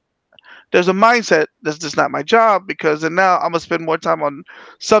mean, there's a mindset that's just not my job because then now I'm gonna spend more time on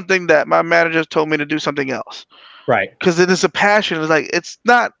something that my manager told me to do something else Right. because it is a passion. It's like it's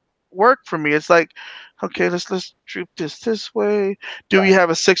not work for me. It's like, okay, let's droop this way. Do we Right. have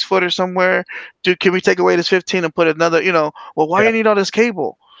a 6 footer somewhere? Can we take away this 15 and put another? Well, why you Yep. need all this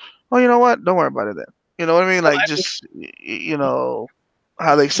cable? Well, you know what? Don't worry about it then. You know what I mean? Well, Like I mean, just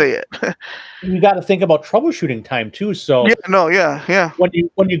how they say it. you got to think about troubleshooting time too. Yeah, So no, yeah, yeah,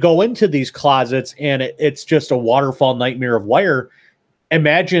 when you go into these closets and it's just a waterfall nightmare of wire,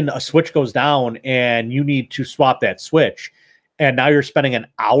 imagine a switch goes down and you need to swap that switch, and now you're spending an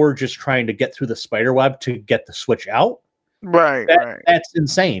hour just trying to get through the spider web to get the switch out. right, right. That's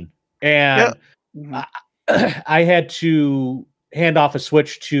insane. Yeah. And Mhm. I, I had to hand off a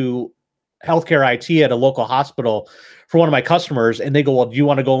switch to healthcare IT at a local hospital for one of my customers, and they go, "Well, do you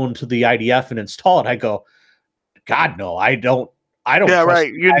want to go into the IDF and install it?" I go, "God, no, I don't. I don't Yeah, trust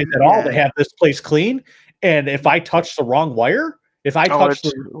right. you guys at all to Yeah. have this place clean. And if I touch the wrong wire, if I Oh, touch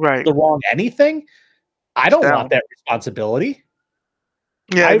it's right. the wrong anything, I It's don't want down. that responsibility."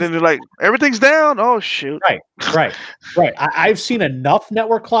 Yeah, and then they're like, everything's down. Oh shoot. Right, right, right. I've seen enough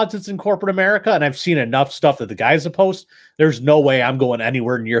network closets in corporate America, and I've seen enough stuff that the guys have posted. There's no way I'm going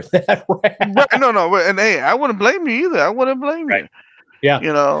anywhere near that Right, rack. no, and hey, I wouldn't blame you either. I wouldn't blame Right. you.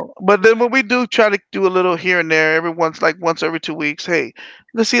 Yeah. But then when we do try to do a little here and there, once every 2 weeks, hey,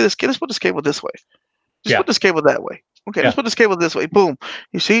 let's see this. Let's put this cable this way. Just Yeah. put this cable that way. Okay, let's Yeah. put this cable this way. Boom.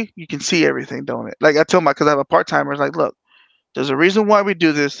 You see, you can see everything, don't it? Like I tell because I have a part timer. It's like, look, there's a reason why we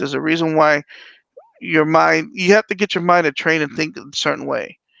do this. There's a reason why you have to get your mind to train and think a certain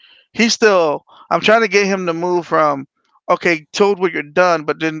way. I'm trying to get him to move from, okay, told what you're done,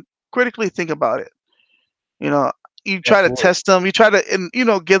 but then critically think about it. You know, you try to Absolutely. test them. You try to, and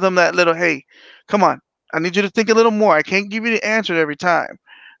give them that little, hey, come on, I need you to think a little more. I can't give you the answer every time.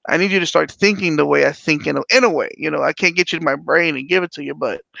 I need you to start thinking the way I think in a way. I can't get you to my brain and give it to you,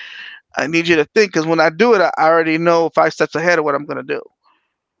 but I need you to think because when I do it, I already know 5 steps ahead of what I'm gonna do.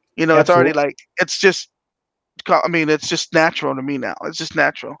 It's already Absolutely. like it's just natural to me now. It's just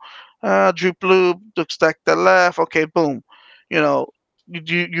natural. Droop loop, look stack the left. Okay, boom. You know,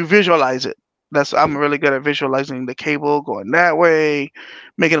 you visualize it. I'm really good at visualizing the cable going that way,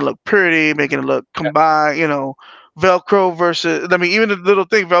 making it look pretty, making it look Yeah. combined. Velcro versus. I mean, even the little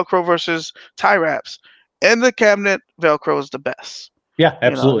thing, Velcro versus tie wraps. In the cabinet, Velcro is the best. Yeah.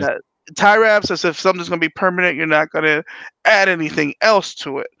 Absolutely. That tie wraps as if something's gonna be permanent. You're not gonna add anything else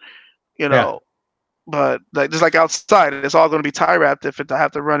to it. You Yeah. know, but like just like outside, it's all going to be tie wrapped if I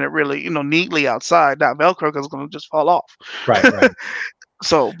have to run it really, neatly outside. Not Velcro because it's going to just fall off. Right. Right.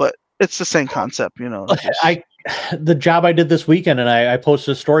 So, but it's the same concept, Just I the job I did this weekend, and I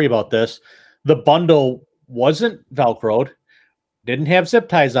posted a story about this. The bundle wasn't Velcroed, didn't have zip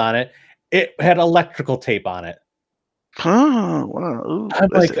ties on it. It had electrical tape on it. oh wow, ooh, I'm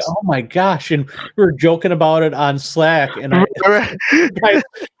this like, is oh my gosh. And we were joking about it on Slack. And right. the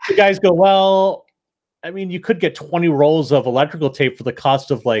guys go, well, I mean, you could get 20 rolls of electrical tape for the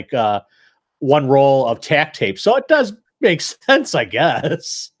cost of like one roll of tack tape. So it does make sense, I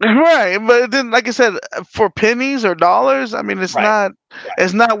guess. Right, but then, like I said, for pennies or dollars, I mean, Right. Right.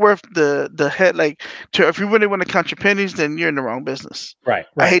 it's not worth the head. Like, if you really want to count your pennies, then you're in the wrong business. Right.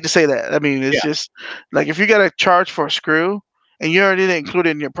 I Right. hate to say that. I mean, it's Yeah. just like if you got to charge for a screw and you already didn't include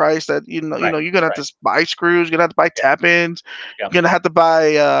it in your price, that Right. you're gonna have Right. to buy screws, you're gonna have to buy Yeah. tap ins, Yeah. you're gonna have to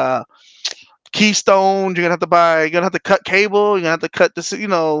buy keystones, you're gonna have to cut cable, you're gonna have to cut this,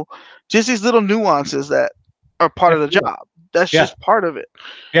 just these little nuances that are part of the Absolutely. job. That's Yeah. just part of it.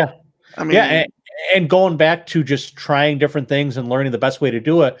 Yeah. I Yeah. mean, And going back to just trying different things and learning the best way to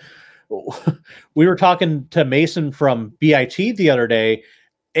do it. We were talking to Mason from BIT the other day,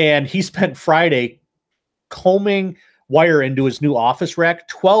 and he spent Friday combing wire into his new office rack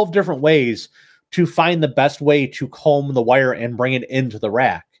 12 different ways to find the best way to comb the wire and bring it into the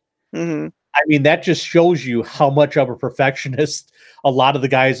rack. hmm I mean, that just shows you how much of a perfectionist a lot of the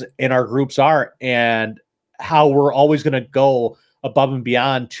guys in our groups are, and how we're always going to go above and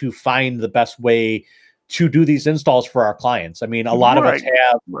beyond to find the best way to do these installs for our clients. I mean, a lot of us right,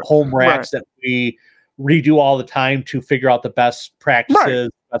 have right, home right, racks that we redo all the time to figure out the best right, practices,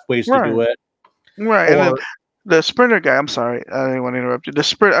 best ways to right, do it. right. And then Or, the sprinter guy. I'm sorry, I didn't want to interrupt you. The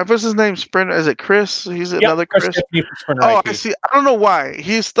sprint. What's his name? Sprinter. Is it Chris? He's yep, another Chris Chris. Tiffany for Sprinter Oh, I IT. see. I don't know why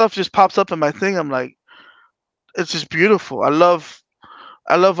his stuff just pops up in my thing. I'm like, it's just beautiful. I love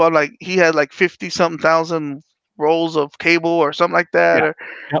how like he had like 50 something thousand rolls of cable or something like that. Yeah. Or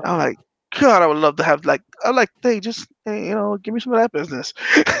Yep. I'm like, God, I would love to have like hey, just hey, give me some of that business.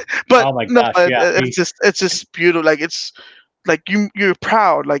 But Oh my no, gosh. Yeah. it's just beautiful. Like it's like you're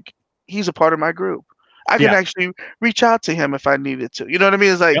proud. Like he's a part of my group. I can Yeah. actually reach out to him if I needed to. You know what I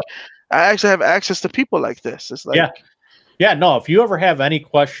mean? It's like Yep. I actually have access to people like this. It's like Yeah. Yeah. No, if you ever have any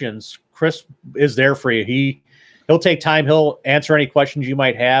questions, Chris is there for you. He'll take time. He'll answer any questions you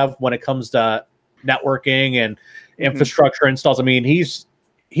might have when it comes to networking and mhm. infrastructure installs. I mean, he's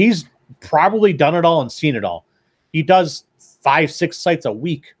probably done it all and seen it all. He does 5-6 sites a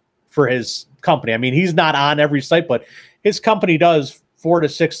week for his company. I mean, he's not on every site, but his company does 4 to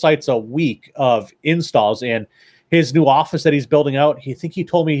 6 sites a week of installs. And his new office that he's building out, he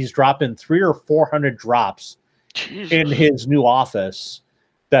told me he's dropping 300 or 400 drops in Jesus. his new office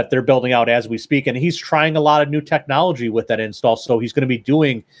that they're building out as we speak. And he's trying a lot of new technology with that install. So he's going to be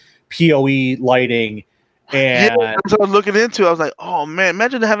doing PoE lighting. Yeah, And that's what I was looking into. I was like, oh man,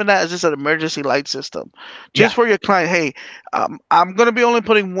 imagine having that as just an emergency light system, just yeah, for your client. Hey, I'm gonna be only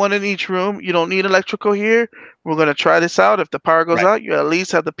putting one in each room. You don't need electrical here. We're gonna try this out. If the power goes right. out, you at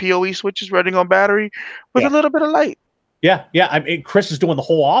least have the PoE switches running on battery with a Yeah. little bit of light. Yeah, yeah. I mean, Chris is doing the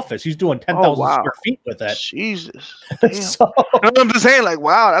whole office. He's doing Oh 10,000 wow, square feet with it. Jesus, damn. So I'm just saying, like,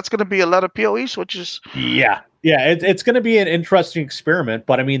 wow, that's gonna be a lot of PoE switches. yeah, yeah. It's going to be an interesting experiment,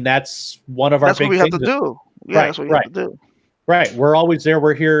 but I mean, that's one of our That's what big we have to things. do. Yeah, Right, that's what you have right, to do. right. We're always there.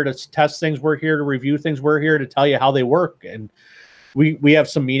 We're here to test things. We're here to review things. We're here to tell you how they work. And we have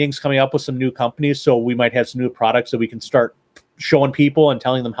some meetings coming up with some new companies, so we might have some new products that we can start showing people and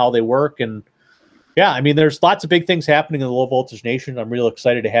telling them how they work. And yeah, I mean, there's lots of big things happening in the low voltage nation. I'm real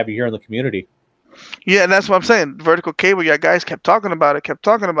excited to have you here in the community. Yeah, and that's what I'm saying. Vertical cable. Yeah, guys kept talking about it, kept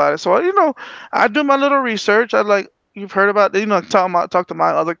talking about it. So I do my little research. I like you've heard about talk to my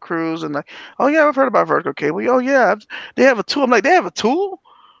other crews and like, oh yeah, I've heard about vertical cable. Oh yeah, they have a tool. I'm like, they have a tool.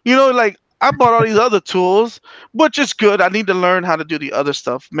 Like I bought all these other tools, which is good. I need to learn how to do the other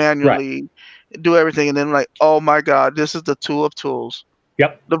stuff Right. manually, do everything, and then like, oh my god, this is the tool of tools.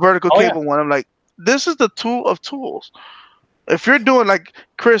 Yep. The vertical Oh yeah. cable one. I'm like, this is the tool of tools. If you're doing like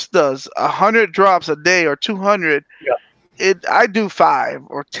Chris does, 100 drops a day or 200, Yeah. I do 5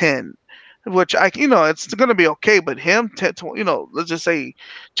 or 10, which it's gonna be okay. But him, 10, let's just say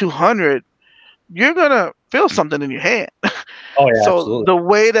 200, you're gonna feel something in your hand. Oh yeah. So Absolutely. the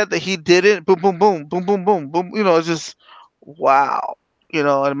way that he did it, boom, boom, boom, boom, boom, boom, boom, it's just wow.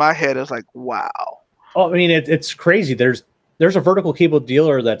 In my head, it's like wow. Oh, I mean, it's crazy. There's a vertical cable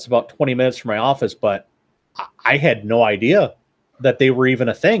dealer that's about 20 minutes from my office, but I had no idea that they were even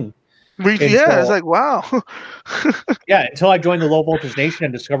a thing Yeah, it's until like wow. until I joined the low voltage nation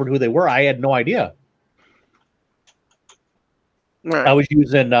and discovered who they were. I had no idea. I Right. was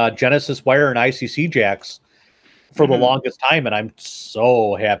using Genesis wire and ICC jacks for the Mhm. longest time, and I'm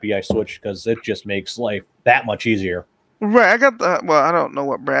so happy I switched because it just makes life that much easier. Right, I got the well, I don't know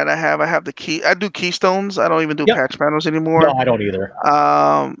what brand I have. I have the key. I do Keystones. I don't even do Yep. patch panels No, anymore. I don't either.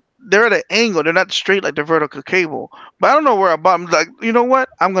 They're at an angle. They're not straight like the vertical cable. But I don't know where I bought them. Like, you know what?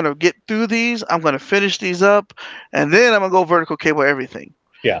 I'm gonna get through these. I'm gonna finish these up, and then I'm gonna go vertical cable everything.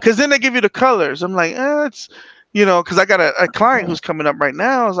 Yeah. Cause then they give you the colors. I'm like, it's, cause I got a client who's coming up right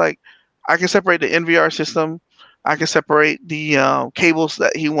now. I was like, I can separate the NVR system. I can separate the cables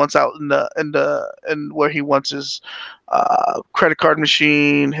that he wants out in where he wants his credit card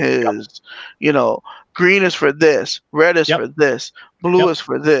machine. Yep. His, you know, green is for this, red is Yep. for this, blue Yep. is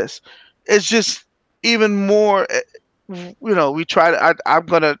for this. It's just even more. We try to. I'm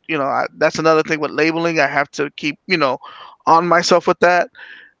gonna. That's another thing with labeling. I have to keep on myself with that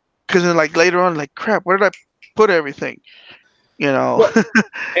because then like later on, like crap, where did I put everything? You know. Well,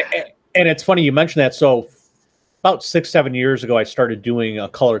 and it's funny you mentioned that. So about 6, 7 years ago, I started doing a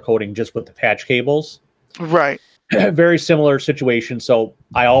color coding just with the patch cables. Right. Very similar situation. So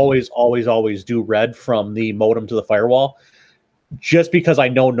I always do red from the modem to the firewall, just because I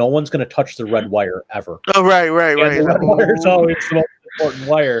know no one's going to touch the red wire ever. Oh, right, right, And right. the red wire is always the most important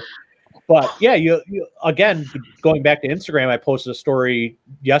wire. But yeah, you again, going back to Instagram, I posted a story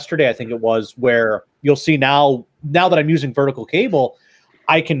yesterday, I think it was, where you'll see now that I'm using vertical cable,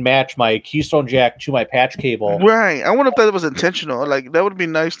 I can match my Keystone jack to my patch cable. Right. I wonder if that was intentional. Like that would be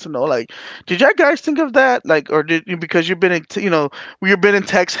nice to know. Like, did you guys think of that? Like, or did you because you've been in you've been in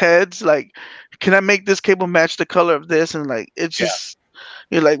text heads. Like, can I make this cable match the color of this? And like, it's Yeah. just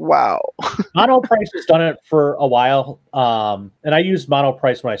you're like, wow. Mono Price has done it for a while. And I used Mono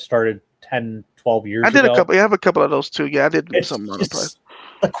Price when I started 10, 12 I years did a ago. couple. I have a couple of those too. Yeah, I did It's some on the price. just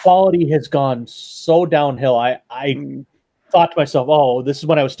the quality has gone so downhill. I Mm. thought to myself, oh, this is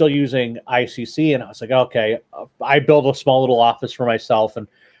when I was still using ICC, and I was like, okay, I built a small little office for myself, and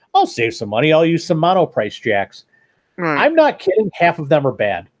I'll save some money. I'll use some Mono Price jacks. Right. I'm not kidding. Half of them are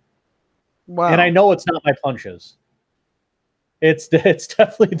bad, and I Wow. know it's not my punches. It's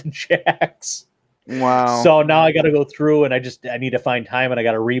definitely the jacks. Wow. So now I got to go through, and I need to find time, and I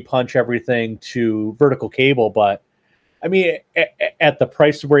got to repunch everything to vertical cable. But I mean, at the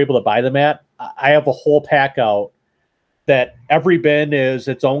price we're able to buy them at, I have a whole pack out that every bin is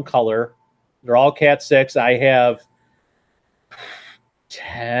its own color. They're all Cat 6. I have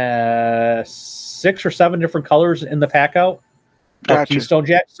 6 or 7 different colors in the pack out of Gotcha. Keystone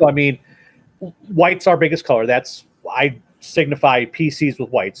Jack. So I mean, white's our biggest color. I signify PCs with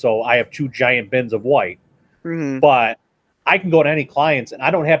white. So I have 2 giant bins of white. Hmm. But I can go to any clients and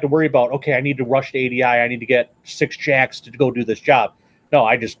I don't have to worry about, okay, I need to rush to ADI. I need to get 6 jacks to go do this job. No,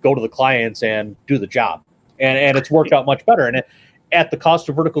 I just go to the clients and do the job. And it's worked out much better. And at the cost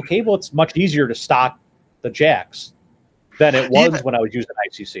of vertical cable, it's much easier to stock the jacks than it Yeah. was when I was using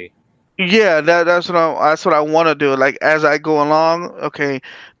ICC. Yeah, that's what I want to do. Like as I go along, okay,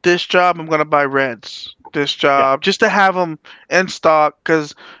 this job I'm gonna buy reds. This Yeah. job just to have them in stock,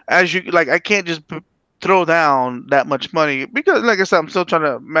 because as you like, I can't just throw down that much money because, like I said, I'm still trying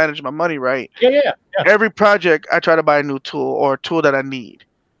to manage my money right. Yeah. Every project, I try to buy a new tool or a tool that I need.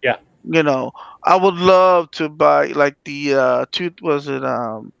 Yeah. You know, I would love to buy like the tooth. Was it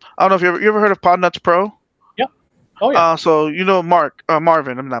I don't know if you ever heard of Podnuts Pro. Yeah. Oh yeah. So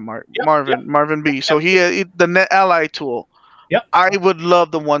Marvin. I'm not Mark. Yep. Yep. Marvin B. So Absolutely. the Net Ally tool. Yep. I would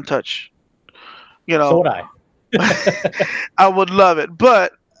love the One Touch. You So know, would I. I would love it,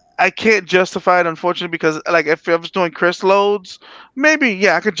 but I can't justify it, unfortunately, because like if I was doing Cris loads, maybe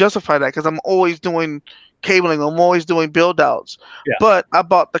yeah, I could justify that because I'm always doing cabling, I'm always doing build outs. Yeah. But I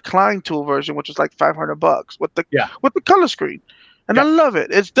bought the Klein tool version, which is like $500 Yeah. with the color screen, and I Yep. love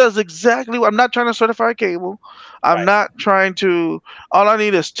it. It does exactly what I'm not trying to certify cable. I'm Right. not trying to. All I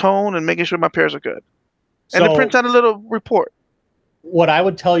need is tone and making sure my pairs are good, and it So prints out a little report. what I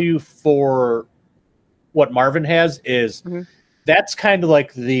would tell you for what Marvin has is Mhm. that's kind of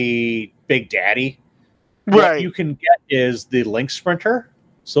like the Big Daddy. What Right. you can get is the Link Sprinter.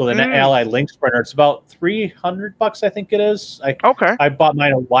 So the Net Mm. Ally Link Sprinter, it's about $300, I think it is. Okay. I bought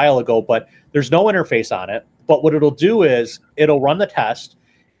mine a while ago, but there's no interface on it. But what it'll do is it'll run the test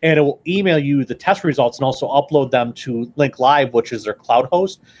and it will email you the test results and also upload them to Link Live, which is their cloud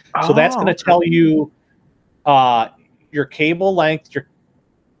host. So that's going to Okay. tell you your cable length,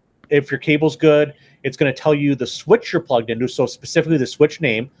 if your cable's good. It's going to tell you the switch you're plugged into, so specifically the switch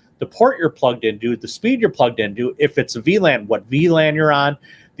name, the port you're plugged into, the speed you're plugged into, if it's a VLAN, what VLAN you're on,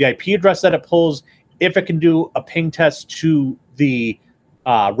 the IP address that it pulls, if it can do a ping test to the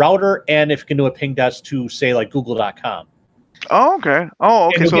router, and if it can do a ping test to, say, like Google.com. Oh, okay. Oh,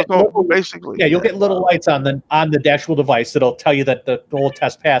 okay. So basically, Yeah, you'll get little lights on the actual device that'll tell you that the whole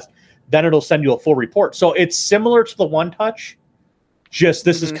test passed. Then it'll send you a full report. So it's similar to the One Touch, just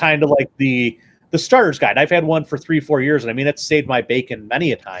this is kind of like the starter's guide. I've had one for 3-4 years, and I mean it's saved my bacon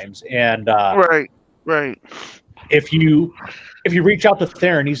many a times. And right. if you reach out to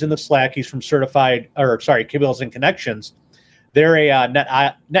Theron, he's in the Slack. He's from Cables and Connections. They're a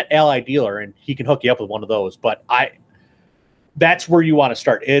Net Ally dealer, and he can hook you up with one of those. But that's where you want to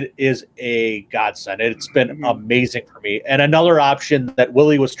start. It is a godsend. It's been amazing for me. And another option that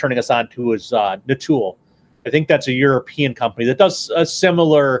Willie was turning us on to is Natool. I think that's a European company that does a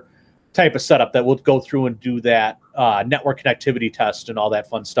similar type of setup that will go through and do that network connectivity test and all that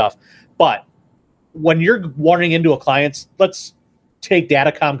fun stuff. But when you're running into a client's, let's take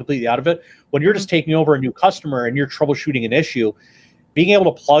Datacom completely out of it. When you're just taking over a new customer and you're troubleshooting an issue, being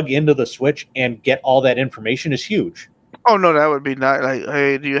able to plug into the switch and get all that information is huge. Oh no, that would be not like,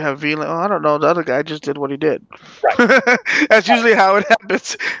 hey, do you have VLAN? Oh, I don't know. The other guy just did what he did. Right. That's usually how it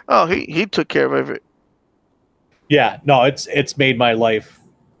happens. Oh, he took care of it. Yeah, no, it's made my life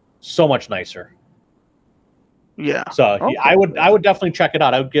so much nicer. Yeah. So Okay. I would definitely check it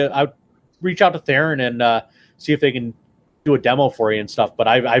out. I would reach out to Theron and see if they can do a demo for you and stuff. But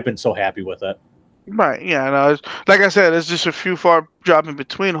I've been so happy with it. Right. Yeah. No. Like I said, it's just a few far drop in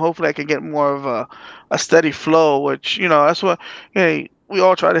between. Hopefully, I can get more of a steady flow. Which that's what. Hey, we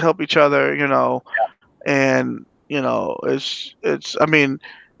all try to help each other. And it's. I mean,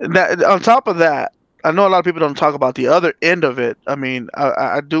 that on top of that, I know a lot of people don't talk about the other end of it. I mean,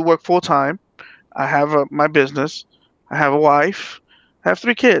 I do work full time. I have my business. I have a wife. I have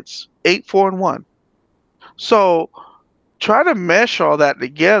 3 kids, 8, 4, and 1. So try to mesh all that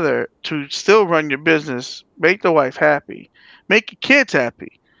together to still run your business, make the wife happy, make your kids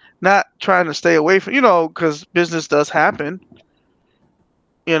happy, not trying to stay away from, because business does happen,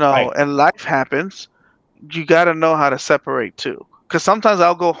 Right. and life happens. You got to know how to separate too. Because sometimes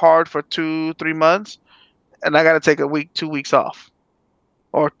I'll go hard for 2, 3 months and I got to take a week, 2 weeks off.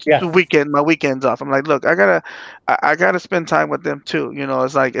 Or Yeah. my weekends off. I'm like, look, I gotta spend time with them too.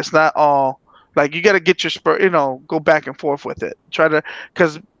 It's like it's not all like you gotta get your go back and forth with it. Try to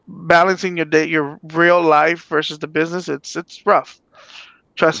because balancing your real life versus the business, it's rough.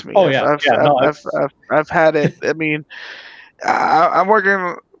 Trust me. Oh yeah. I've had it. I mean, I'm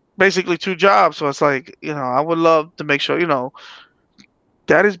working basically 2 jobs, so it's like I would love to make sure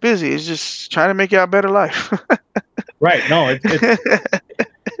Dad is busy. It's just trying to make you a better life. Right. No,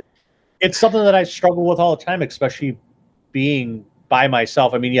 it's something that I struggle with all the time, especially being by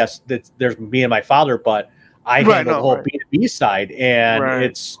myself. I mean, yes, there's me and my father, but I handle the whole B2B side, and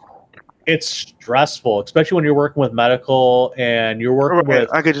it's stressful, especially when you're working with medical and you're working with.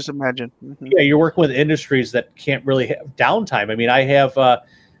 I could just imagine. Mm-hmm. Yeah, you're working with industries that can't really have downtime. I mean, I have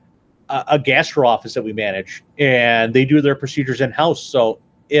a gastro office that we manage, and they do their procedures in house. So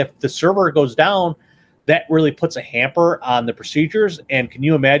if the server goes down, that really puts a hamper on the procedures. And can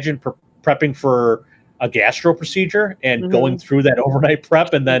you imagine prepping for a gastro procedure and going through that overnight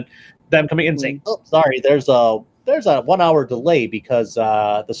prep and then them coming in and saying, "Oh, sorry, there's a 1 hour delay because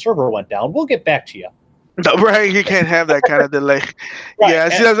the server went down. We'll get back to you." No, right, you can't have that kind of delay. Right. Yeah,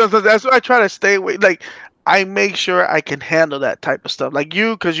 see, that's why I try to stay away. Like, I make sure I can handle that type of stuff. Like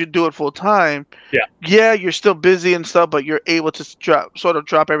you, because you do it full time. Yeah. Yeah, you're still busy and stuff, but you're able to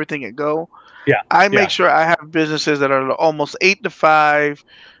drop everything and go. Yeah. I make Yeah. sure I have businesses that are almost 8 to 5.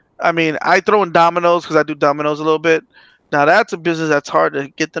 I mean, I throw in Domino's because I do Domino's a little bit. Now that's a business that's hard to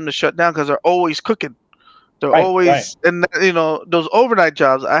get them to shut down because they're always cooking. They're Right. Right. always, and those overnight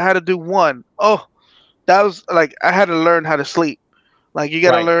jobs. I had to do one. Oh, that was like I had to learn how to sleep. Like you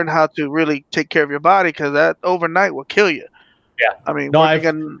got to Right. learn how to really take care of your body because that overnight will kill you. Yeah. I mean, No, working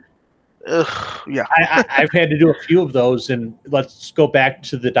on, yeah. I've had to do a few of those, and let's go back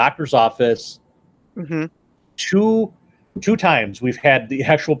to the doctor's office. Hmm. Two times we've had the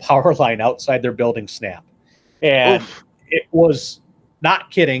actual power line outside their building snap, and Oof. it was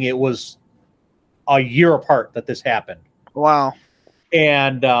not kidding. It was a year apart that this happened, Wow.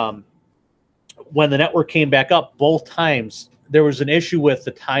 and when the network came back up, both times there was an issue with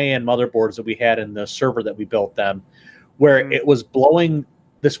the tie-in motherboards that we had in the server that we built them, where it was blowing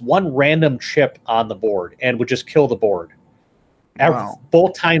this one random chip on the board and would just kill the board. Wow.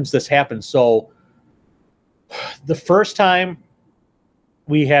 Both times this happened. So the first time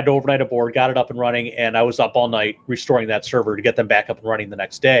we had to overnight a board, got it up and running, and I was up all night restoring that server to get them back up and running the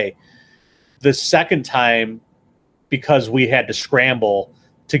next day. The second time, because we had to scramble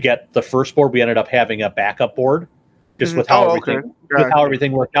to get the first board, we ended up having a backup board just with how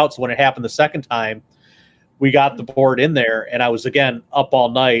everything worked out. So when it happened the second time, we got the board in there, and I was again up all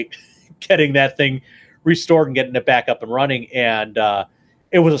night getting that thing restored and getting it back up and running. And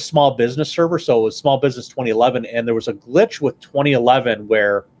it was a small business server, so it was small business 2011, and there was a glitch with 2011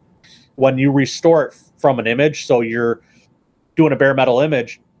 where when you restore it from an image, so you're doing a bare metal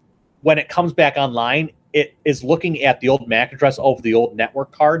image, when it comes back online, it is looking at the old MAC address of the old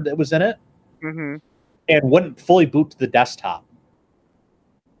network card that was in it, and wouldn't fully boot to the desktop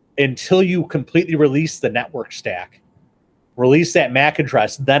until you completely release the network stack, release that MAC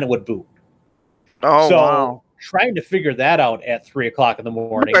address, then it would boot. Oh, so, wow. Trying to figure that out at 3:00 in the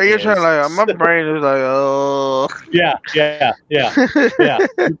morning. You're trying to my brain is like, oh. Yeah.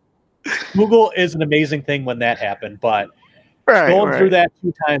 Google is an amazing thing when that happened, but going through that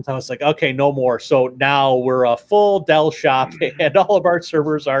 2 times, I was like, okay, no more. So now we're a full Dell shop, and all of our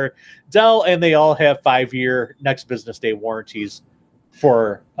servers are Dell, and they all have 5-year next business day warranties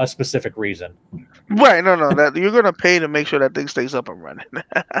for a specific reason. Right? No, that you're gonna pay to make sure that thing stays up and running.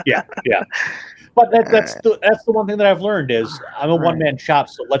 yeah. But that's the one thing that I've learned is I'm a one-man shop,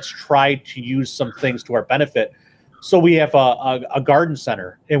 so let's try to use some things to our benefit. So we have a garden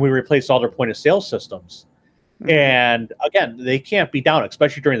center, and we replace all their point-of-sale systems. And again, they can't be down,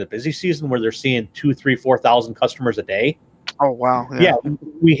 especially during the busy season where they're seeing 2,000, 3,000, 4,000 customers a day. Oh, wow. Yeah,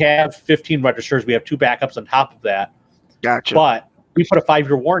 we have 15 registers. We have 2 backups on top of that. Gotcha. But we put a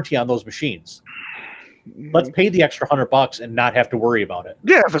 5-year warranty on those machines. Let's pay the extra $100 and not have to worry about it.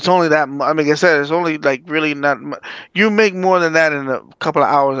 Yeah, if it's only that, I mean, like I said, it's only like really not. You make more than that in a couple of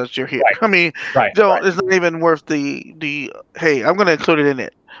hours that you're here. Right. I mean, it's not even worth the. Hey, I'm gonna include it in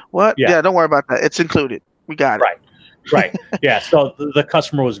it. What? Yeah, don't worry about that. It's included. We got it. Right. Yeah. So the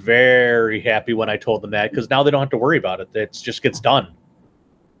customer was very happy when I told them that because now they don't have to worry about it. It just gets done.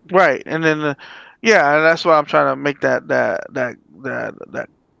 Right, and then and that's why I'm trying to make that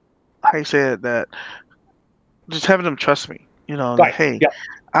how you say it, that just having them trust me, like, hey,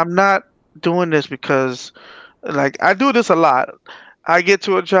 I'm not doing this because like I do this a lot. I get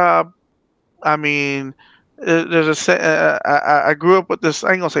to a job. I mean, there's I grew up with this.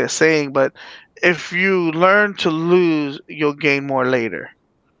 I ain't gonna say a saying, but if you learn to lose, you'll gain more later.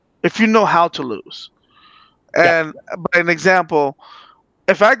 If you know how to lose. And by an example,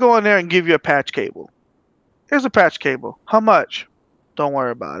 if I go in there and give you a patch cable, here's a patch cable. How much? Don't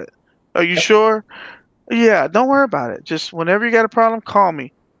worry about it. Are you sure? Yeah, don't worry about it. Just whenever you got a problem, call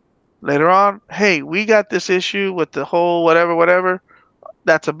me. Later on, hey, we got this issue with the whole whatever.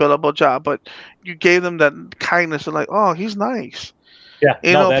 That's a billable job. But you gave them that kindness of like, oh, he's nice. Yeah,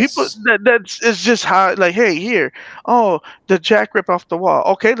 people that's it's just how, like, hey, here, oh, the jack rip off the wall.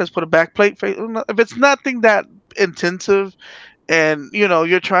 Okay, let's put a back plate. If it's nothing that intensive, and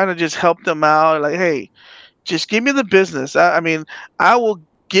you're trying to just help them out, like, hey, just give me the business. I mean, I will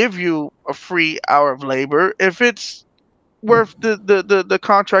give you a free hour of labor if it's worth the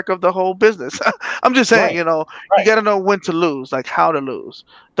contract of the whole business. I'm just saying, you got to know when to lose, like how to lose.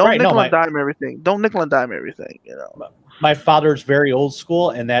 Don't nickel and dime everything. Don't nickel and dime everything. My father's very old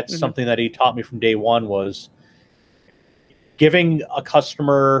school, and that's something that he taught me from day one was giving a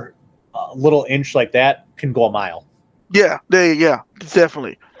customer little inch like that can go a mile. Yeah, yeah,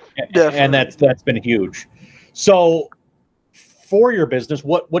 definitely, And definitely. that's been huge. So for your business,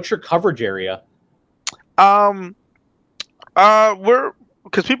 what's your coverage area? Um, we're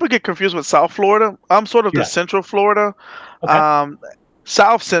because people get confused with South Florida. I'm sort of the Yeah. Central Florida, Okay. um,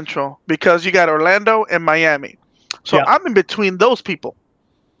 South Central, because you got Orlando and Miami. So Yeah. I'm in between those people.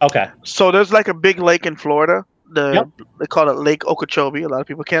 Okay. So there's like a big lake in Florida. Yep. They call it Lake Okeechobee. A lot of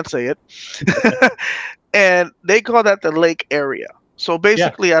people can't say it, and they call that the lake area. So Yeah.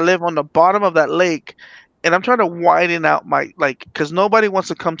 basically, I live on the bottom of that lake, and I'm trying to widen out my like because nobody wants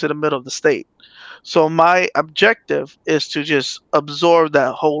to come to the middle of the state. So my objective is to just absorb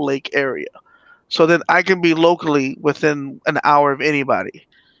that whole lake area. So then I can be locally within an hour of anybody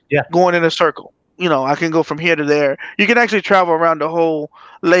Yeah. going in a circle. I can go from here to there. You can actually travel around the whole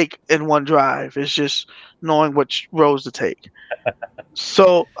lake in one drive. It's just knowing which roads to take.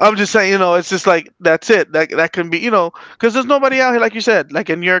 So I'm just saying, it's just like that's it. That can be, because there's nobody out here, like you said, like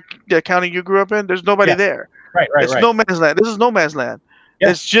in the county you grew up in. There's nobody Yeah. there. Right. Right. It's Right. no man's land. This is no man's land. Yeah.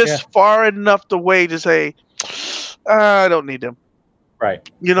 It's Yeah. just far enough away to say, I don't need them. Right.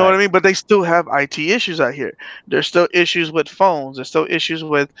 You know what I Right. mean? But they still have IT issues out here. There's still issues with phones. There's still issues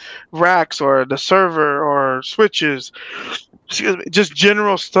with racks or the server or switches. Excuse me, just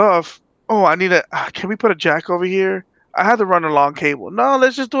general stuff. Oh, I need can we put a jack over here? I had to run a long cable. No,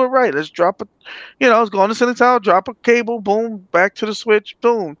 let's just do it right. Let's drop it. Let's go on the center tower, drop a cable, boom, back to the switch,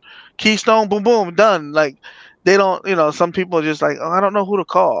 boom, keystone, boom, boom, done. Like they don't, some people are just like, oh, I don't know who to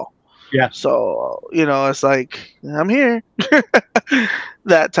call. Yeah. So, it's like, I'm here.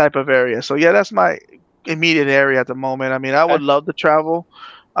 That type of area. So, yeah, that's my immediate area at the moment. I mean, I would Okay. love to travel.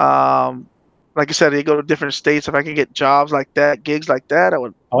 Um, like I said, they go to different states. If I can get jobs like that, gigs like that,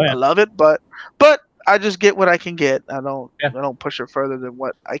 Oh I yeah. love it. But I just get what I can get. I don't Yeah. I don't push it further than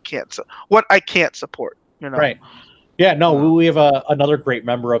what I can't support. Right. Yeah, no, Uh, we have another great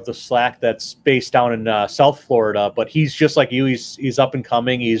member of the Slack that's based down in South Florida, but he's just like you. He's up and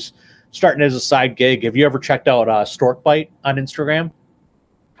coming. He's starting as a side gig. Have you ever checked out Stork Bite on Instagram?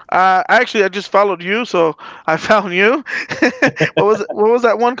 actually, I just followed you, so I found you. What was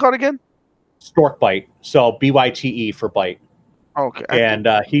that one called again? Stork Bite, so BYTE for bite, Okay, I think.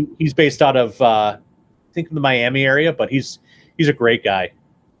 and he's based out of I think the Miami area, but he's a great guy.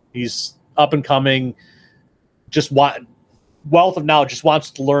 He's up and coming. Just wealth of knowledge. Just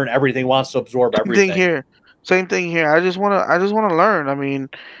wants to learn everything. Wants to absorb Same thing everything. here. Same thing here. I just wanna learn. I mean,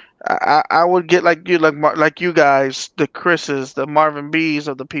 I would get like you, like you guys, the Chris's, the Marvin B's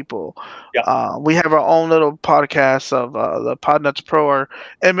of the people. Yeah, We have our own little podcast of the Podnuts Pro or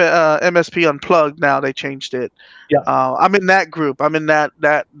MSP Unplugged. Now they changed it. yeah, I'm in that group. I'm in that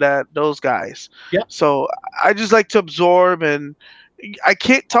those guys. yeah. So I just like to absorb, and I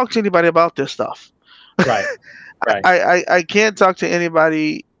can't talk to anybody about this stuff. Right, right, I can't talk to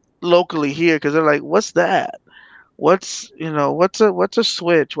anybody locally here because they're like, "What's that? What's a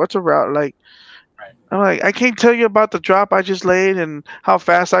switch? What's a route?" Like right. I'm like, I can't tell you about the drop I just laid and how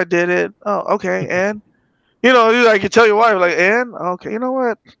fast I did it. Oh, okay, and I can tell you why. Like, and okay, you know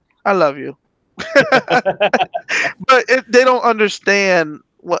what? I love you, but they don't understand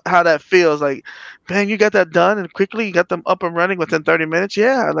how that feels. Like, man, you got that done and quickly. You got them up and running within 30 minutes.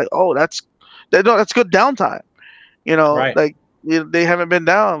 Yeah, like, oh, that's good downtime. Right, Like they haven't been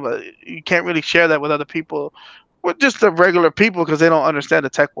down, but you can't really share that with other people, with just the regular people because they don't understand the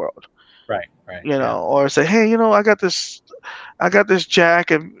tech world. right, right. Yeah, Or say, hey, I got this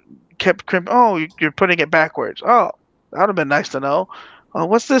jack and kept crimping. Oh, you're putting it backwards. Oh, that would have been nice to know.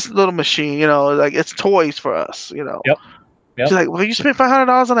 What's this little machine? Like it's toys for us. yep, She's yep. like, well, you spent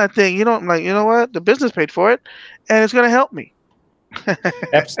 $500 on that thing. I'm like, you know what? The business paid for it, and it's gonna help me.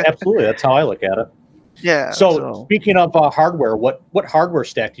 Absolutely. That's how I look at it. Yeah. So So speaking of hardware, what hardware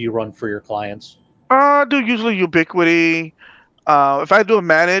stack do you run for your clients? I do usually Ubiquity. If I do a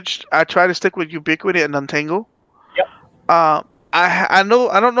managed, I try to stick with Ubiquity and Untangle. Yep. Uh, I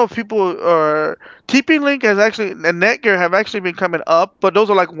don't know if people are TP Link has actually and Netgear have actually been coming up, but those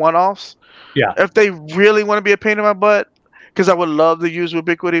are like one-offs. Yeah. If they really want to be a pain in my butt, because I would love to use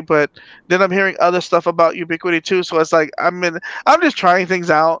Ubiquity, but then I'm hearing other stuff about Ubiquity too, so it's like I'm just trying things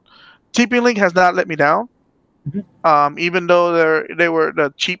out. TP Link has not let me down, Mhm. even though they were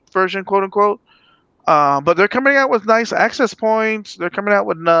the cheap version, quote unquote. But they're coming out with nice access points. They're coming out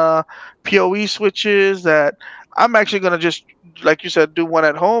with PoE switches that I'm actually gonna just, like you said, do one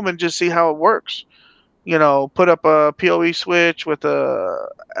at home and just see how it works. Put up a PoE switch with a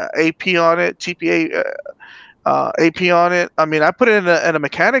AP on it, TPA AP on it. I mean, I put it in a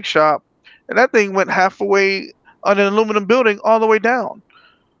mechanic shop, and that thing went halfway on an aluminum building all the way down.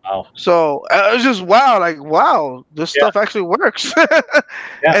 Wow. So it was just wow, like wow, this Yeah. stuff actually works,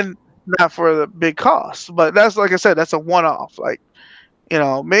 Yeah. and not for the big cost. But that's like I said, that's a one-off. Like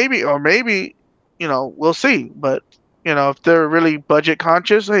maybe or maybe we'll see. But if they're really budget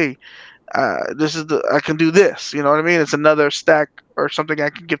conscious, hey, this is I can do this. You know what I mean? It's another stack or something I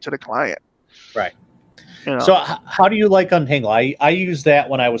can give to the client. Right. You So know. how do you like Untangle? I used that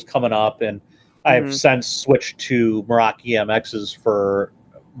when I was coming up, and I've hmm since switched to Meraki MXs for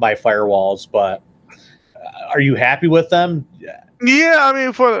my firewalls. But are you happy with them? Yeah, I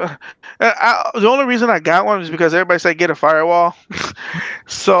mean, the only reason I got one is because everybody said get a firewall.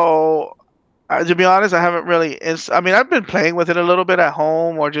 So to be honest, I haven't really. I mean, I've been playing with it a little bit at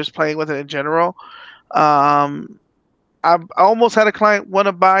home or just playing with it in general. Um, I almost had a client want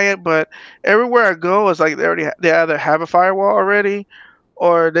to buy it, but everywhere I go, it's like they either have a firewall already,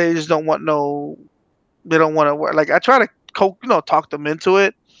 or they just don't want no. They don't want to work. Like I try to talk them into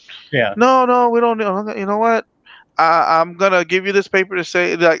it. Yeah. No, no, we don't. You know what? I'm gonna give you this paper to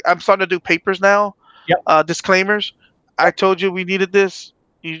say like I'm starting to do papers now. Yep. Disclaimers. I Yep. told you we needed this.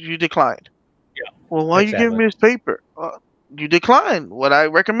 You declined. Yeah. Well, why are you giving Exactly. me this paper? You declined what I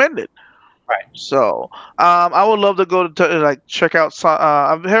recommended. Right. So, I would love to go to like check out.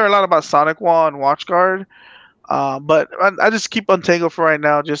 I've heard a lot about Sonic Wall and WatchGuard, but I just keep Untangle for right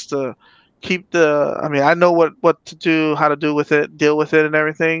now, just to keep the. I mean, I know what to do, how to do with it, deal with it, and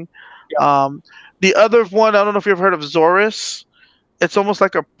everything. Yep. Um, the other one, I don't know if you've heard of Zorus. It's almost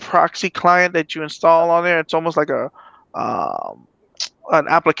like a proxy client that you install on there. It's almost like um, an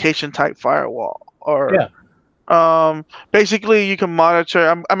application type firewall, or Yeah. basically you can monitor.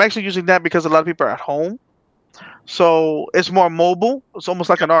 I'm actually using that because a lot of people are at home, so it's more mobile. It's almost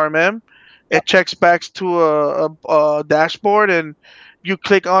like Yep. an RMM. Yep. It checks back to a dashboard, and you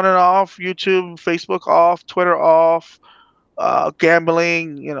click on and off YouTube, Facebook off, Twitter off,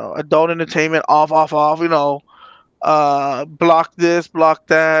 gambling, adult entertainment off, off, off. Block this, block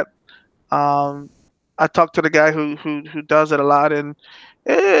that. Um, I talked to the guy who does it a lot, and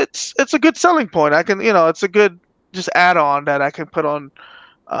it's a good selling point. I can, it's a good just add on that I can put on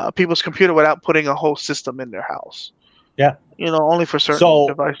people's computer without putting a whole system in their house. Yeah. Only for certain So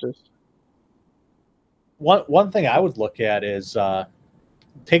devices. one thing I would look at is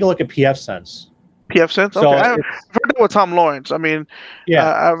take a look at PF Sense. PF Sense. Okay, So I've it's heard that with Tom Lawrence. I mean,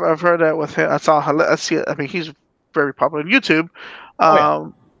 yeah. I've heard that with him. I see it. I mean, he's very popular on YouTube. Oh yeah.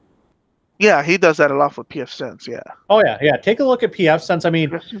 Um, yeah, he does that a lot with PF Sense. Yeah. Oh yeah. Yeah. Take a look at PF Sense. I mean,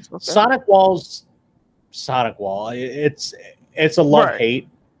 PF Sense. Okay. Sonic Walls Sonic Wall. It's a love Right. hate.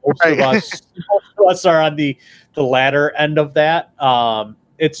 Most of Right. us are on the latter end of that.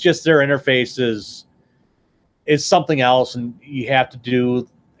 It's just their interface is something else, and you have to do,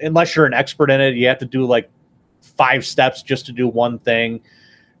 unless you're an expert in it, you have to do like 5 steps just to do one thing.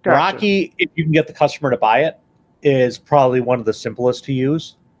 Gotcha. Rocky, if you can get the customer to buy it, is probably one of the simplest to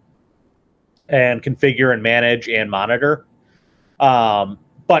use and configure and manage and monitor.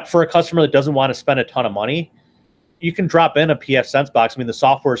 But for a customer that doesn't want to spend a ton of money, you can drop in a PF Sense box. I mean, the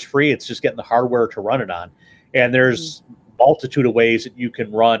software is free. It's just getting the hardware to run it on. And there's multitude of ways that you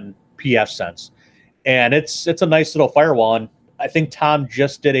can run PF Sense. And it's a nice little firewall. And I think Tom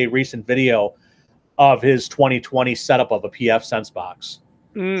just did a recent video of his 2020 setup of a PF Sense box.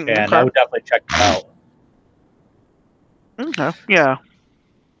 And I Okay. would definitely check that out. Okay. Yeah.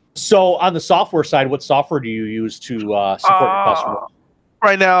 So on the software side, what software do you use to support your customers?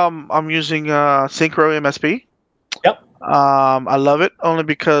 Right now I'm using Synchro MSP. Yep. I love it only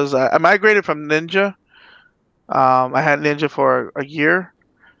because I migrated from Ninja. I had Ninja for a year,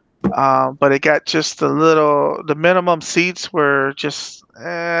 but it got just the minimum seats were just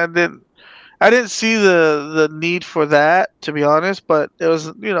I didn't see the need for that, to be honest. But it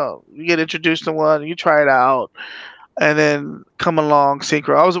was, you get introduced to one, you try it out, and then come along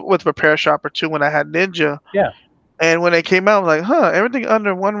Synchro. I was with Repair Shopper too when I had Ninja, Yeah. and when they came out, I was like, huh, everything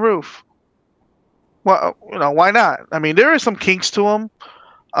under one roof. Well, why not? I mean, there is some kinks to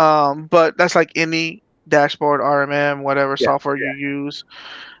them, but that's like any dashboard, RMM, whatever Yeah. software you use.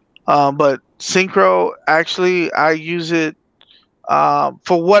 But Synchro, actually, I use it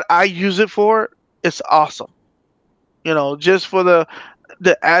for what I use it for. It's awesome. Just for the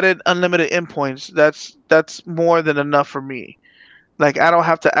added unlimited endpoints. That's more than enough for me. Like I don't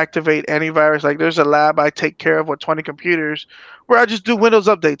have to activate antivirus. Like there's a lab I take care of with 20 computers, where I just do Windows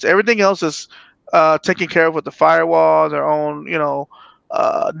updates. Everything else is taken care of with the firewall, their own,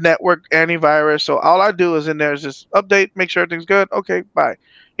 network antivirus. So all I do is in there is just update, make sure everything's good. Okay, bye.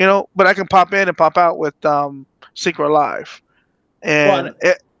 But I can pop in and pop out with Synchro Live, Well, and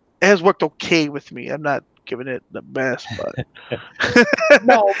it has worked okay with me. I'm not giving it the best, but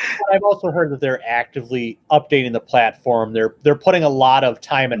No, but I've also heard that they're actively updating the platform. They're putting a lot of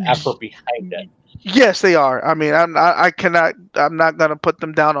time and effort behind it. yes, they are. I mean, I cannot. I'm not gonna put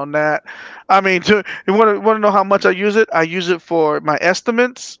them down on that. I mean, you want to know how much I use it? I use it for my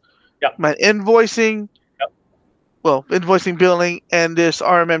estimates, Yep. my invoicing, Yep. well, invoicing, billing, and this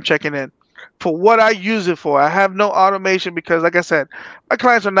RMM checking in. For what I use it for, I have no automation because, like I said, my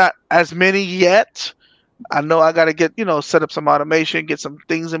clients are not as many yet. I know I got to get, set up some automation, get some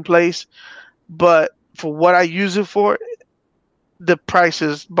things in place. But for what I use it for, the price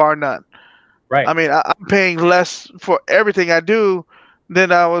is bar none. I Right. mean, I'm paying less for everything I do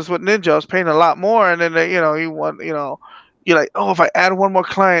than I was with Ninja. I was paying a lot more, and then you're like, oh, if I add one more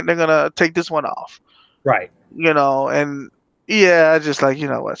client, they're gonna take this one off, Right. and yeah, I just like, you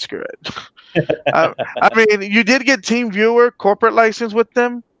know what, screw it. I mean, you did get Team Viewer corporate license with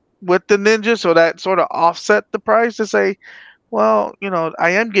them, with the Ninja, so that sort of offset the price to say, well, I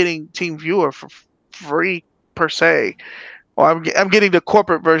am getting Team Viewer for free per se, or I'm getting the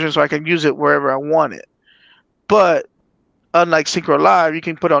corporate version so I can use it wherever I want it. But unlike Synchro Live, you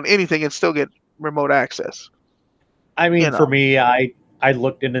can put on anything and still get remote access. I mean, for me, I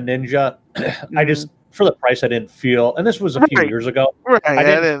looked into Ninja. I just, for the price, I didn't feel, and this was a few Right, years ago. right. I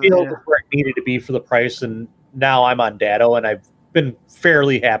didn't feel where it needed to be for the price, and now I'm on Datto, and I've been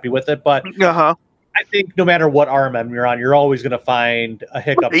fairly happy with it. But I think no matter what RMM you're on, you're always going to find a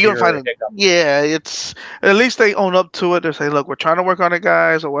hiccup You're here, gonna find a hiccup. Yeah, it's at least they own up to it. They say, "Look, we're trying to work on it,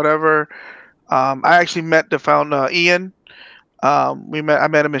 guys," or whatever. I actually met the founder, Ian. I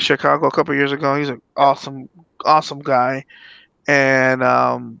met him in Chicago a couple years ago. He's an awesome guy,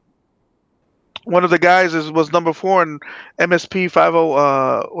 and one of the guys was number 4 in MSP 50.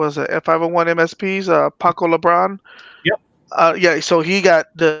 Was it 501 MSPs? Paco LeBron. Yep. Yeah. So he got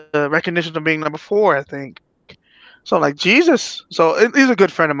the recognition of being number 4, I think. So I'm like, Jesus. So he's a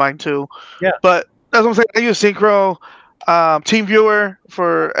good friend of mine too. Yeah. But that's what I'm saying. I use Synchro, Team Viewer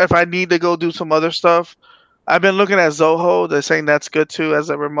for if I need to go do some other stuff. I've been looking at Zoho. They're saying that's good too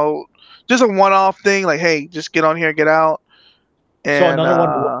as a remote, just a one-off thing. Like, hey, just get on here, get out. And So another one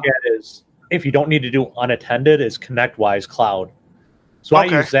to look at is, if you don't need to do unattended, is ConnectWise Cloud. So I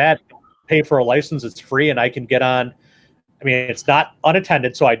use that, pay for a license, it's free, and I can get on. I mean, it's not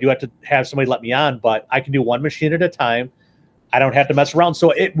unattended, so I do have to have somebody let me on, but I can do one machine at a time. I don't have to mess around.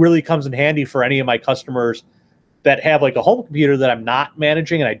 So it really comes in handy for any of my customers that have like a home computer that I'm not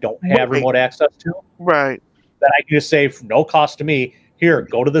managing and I don't have remote access to. Right. That I can just say, for no cost to me, here,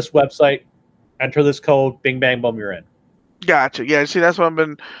 go to this website, enter this code, bing, bang, boom, you're in. Gotcha. Yeah, see, that's what I've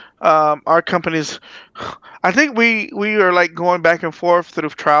been. Our companies, I think we are like going back and forth through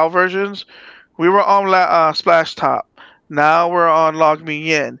trial versions. We were on Splash Top. Now we're on Log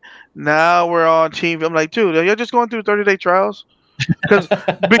Me In. Now we're on Team. I'm like, dude, are you just going through 30-day trials?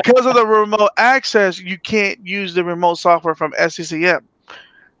 Because of the remote access, you can't use the remote software from SCCM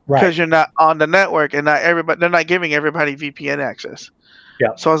because you're not on the network, and not everybody. They're not giving everybody VPN access.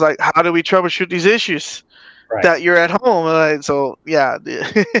 Yeah. So I was like, how do we troubleshoot these issues? Right. That you're at home, right? So yeah,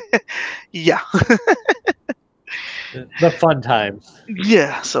 yeah. The fun times.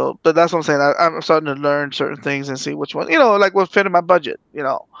 Yeah. So, but that's what I'm saying. I'm starting to learn certain things and see which one, like what fit in my budget.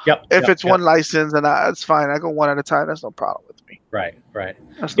 Yep. If it's one license, and it's fine. I go one at a time. That's no problem with me. Right.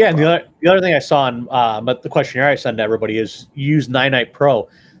 Yeah. And the other thing I saw on, but the questionnaire I send to everybody is use 99 Pro.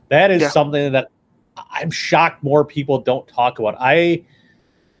 That is something that I'm shocked more people don't talk about.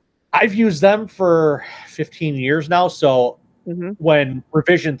 I've used them for 15 years now. So when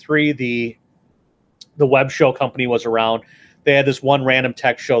Revision 3, the web show company, was around, they had this one random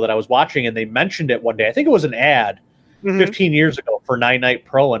tech show that I was watching, and they mentioned it one day. I think it was an ad 15 years ago for 99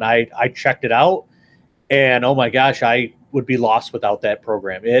 Pro, and I checked it out, and oh my gosh, I would be lost without that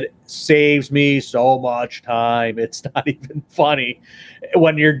program. It saves me so much time. It's not even funny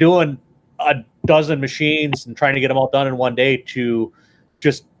when you're doing a dozen machines and trying to get them all done in one day to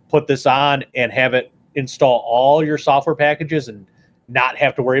just put this on and have it install all your software packages and not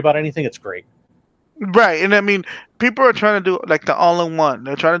have to worry about anything. It's great. Right. And I mean, people are trying to do like the all-in-one.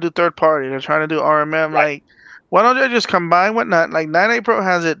 They're trying to do third party. They're trying to do RMM. Like, why don't they just combine whatnot? Like 98 Pro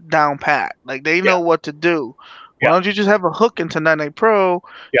has it down pat. Like they know what to do. Why don't you just have a hook into 98 Pro,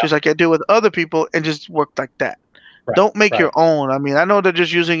 just like I do with other people, and just work like that? Don't make your own. I mean, I know they're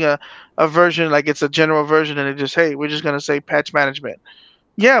just using a version, like it's a general version, and they just, hey, we're just gonna say patch management.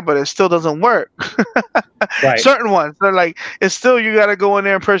 Yeah, but it still doesn't work. Certain ones, they're like, it's still, you got to go in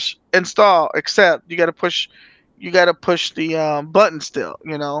there and push install, except you got to push the button still,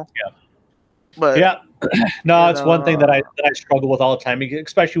 Yeah. But no, it's one thing that I struggle with all the time,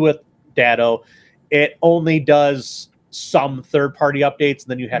 especially with Datto. it only does some third-party updates, and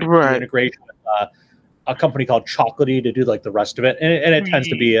then you have to do Right. integration with a company called Chocolatey to do like the rest of it, and it tends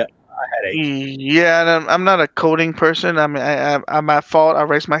to be a headache. Yeah, and I'm not a coding person. I mean, I'm at fault. I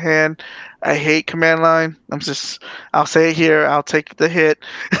raise my hand. I hate command line. I'll say it here. I'll take the hit.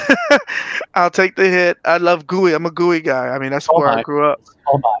 I'll take the hit. I love GUI. I'm a GUI guy. I mean, that's Oh where I my! grew up.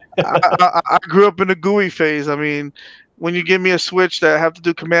 Oh my! I grew up in the GUI phase. I mean, when you give me a switch that I have to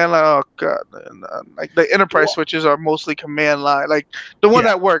do command line, oh god, and, like the enterprise Well, switches are mostly command line. Like the one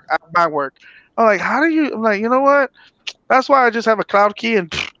yeah, that work at my work. I'm like, how do you? I'm like, you know what? That's why I just have a cloud key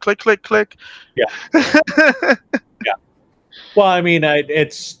and click, click, click. yeah, yeah. Well, I mean,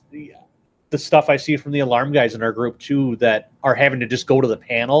 it's the stuff I see from the alarm guys in our group too that are having to just go to the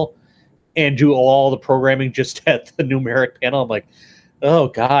panel and do all the programming just at the numeric panel. I'm like, oh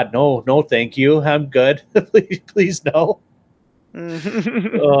God, no, no, thank you. I'm good. Please, no.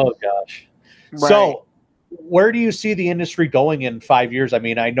 Oh gosh. Right. So where do you see the industry going in 5 years? I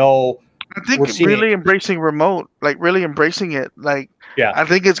mean, I know I we're think seeing it. really embracing remote, like really embracing it. Like Yeah. I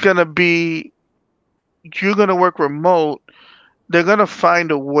think it's gonna be you're gonna work remote. They're gonna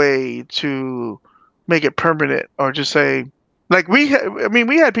find a way to make it permanent, or just say, like I mean,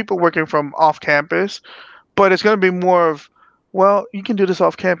 we had people working from off campus, but it's gonna be more of, well, you can do this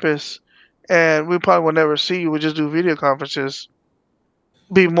off campus, and we probably will never see you. We'll just do video conferences.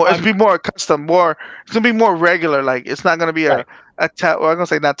 I'm Be more custom, more. It's gonna be more regular. Like it's not gonna be right. well, I'm gonna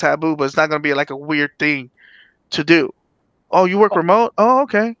say not taboo, but it's not gonna be like a weird thing to do. Oh, you work remote? Oh,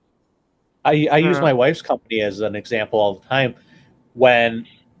 okay. I use Yeah. my wife's company as an example all the time. When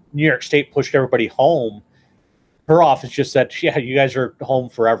New York State pushed everybody home, her office just said, "Yeah, you guys are home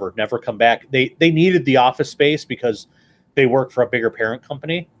forever. Never come back." They needed the office space because they work for a bigger parent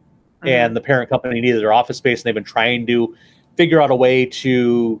company, Hmm. and the parent company needed their office space, and they've been trying to figure out a way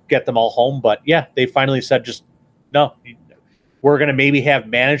to get them all home. But yeah, they finally said, "Just no, we're going to maybe have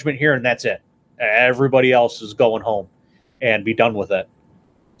management here, and that's it. Everybody else is going home, and be done with it."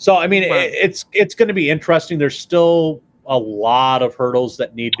 So I mean, Right. it's going to be interesting. There's still a lot of hurdles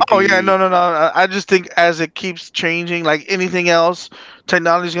that need to Oh yeah, be. no. I just think as it keeps changing, like anything else,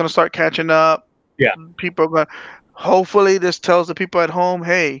 technology's gonna start catching up. Yeah, People are going. Hopefully, this tells the people at home,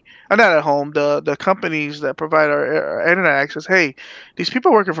 hey, not at home, the companies that provide our internet access, hey, these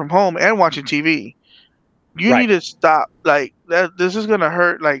people working from home and watching TV. You need right. to stop. Like that. This is gonna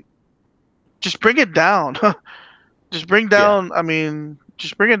hurt. Like just bring it down. Just bring Yeah, down. I mean,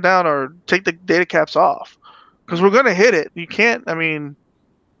 just bring it down, or take the data caps off, because we're gonna hit it. You can't. I mean,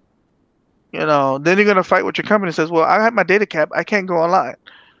 then you're gonna fight with your company. Says, well, I have my data cap. I can't go online.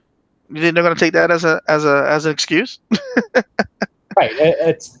 You think they're gonna take that as an excuse?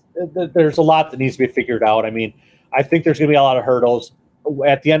 right. There's a lot that needs to be figured out. I mean, I think there's going to be a lot of hurdles.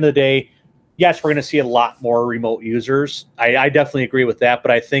 At the end of the day, yes, we're going to see a lot more remote users. I definitely agree with that,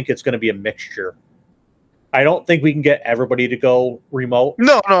 but I think it's going to be a mixture. I don't think we can get everybody to go remote.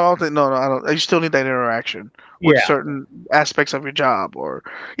 No, I don't think. No, I don't. You still need that interaction with Yeah, certain aspects of your job, or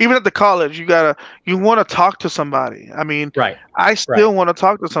even at the college. You want to talk to somebody. I mean, right, I right. still want to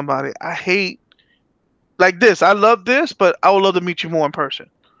talk to somebody. I hate like this. I love this, but I would love to meet you more in person.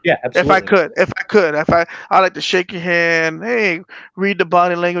 Yeah, absolutely. I like to shake your hand. Hey, read the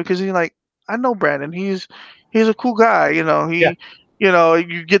body language, because he's like, I know Brandon. He's a cool guy. Yeah,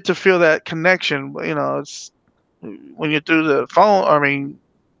 You get to feel that connection. It's when you're through the phone. I mean,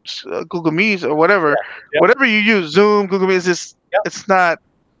 Google Meets or yeah, yep, whatever you use, Zoom, Google Meets. yep. It's not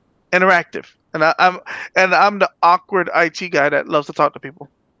interactive, I'm the awkward IT guy that loves to talk to people.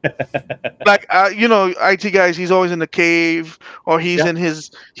 Like IT guys, he's always in the cave, or Yep,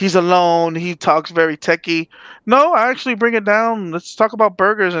 he's alone. He talks very techy. No, I actually bring it down. Let's talk about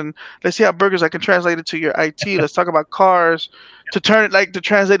burgers, and let's see how burgers I can translate it to your IT. Let's talk about cars, to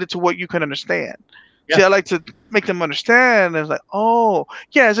translate it to what you can understand. See, yeah, I like to make them understand. And it's like, oh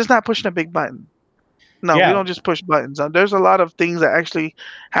yeah, it's just not pushing a big button. No, we yeah, don't just push buttons. There's a lot of things that actually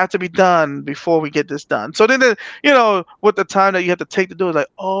have to be done before we get this done. So then, with the time that you have to take to do it, like,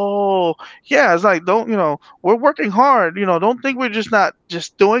 oh, yeah, it's like, don't, we're working hard. Don't think we're just not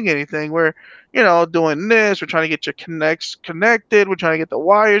just doing anything. We're, doing this. We're trying to get your connects connected. We're trying to get the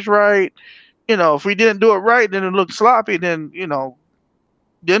wires right. If we didn't do it right, then it looked sloppy. Then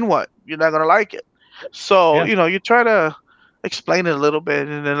what? You're not gonna like it. So yeah, you try to explain it a little bit,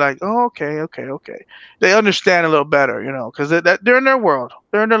 and they're like, "Oh, okay, okay, okay." They understand a little better, because they're in their world,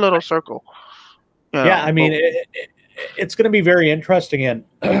 they're in their little circle, yeah. I But mean, it's going to be very interesting.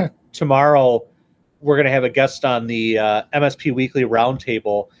 And tomorrow, we're going to have a guest on the MSP Weekly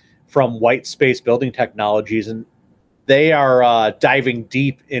Roundtable from White Space Building Technologies, and they are diving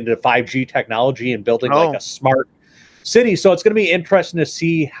deep into 5G technology and building like Oh, a smart city. So it's going to be interesting to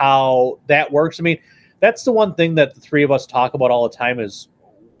see how that works. I mean, that's the one thing that the three of us talk about all the time is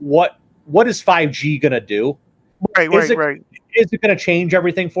what is 5G going to do? right, Is right, it right. is it going to change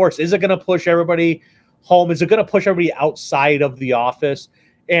everything for us? Is it going to push everybody home? Is it going to push everybody outside of the office?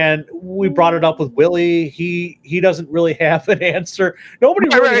 And we brought it up with Willie. He doesn't really have an answer. Nobody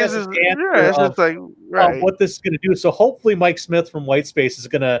Right, really right. has an Yeah, answer it's just like of right. what this is going to do. So hopefully Mike Smith from Whitespace is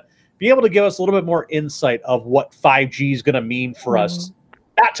going to be able to give us a little bit more insight of what 5G is going to mean for us.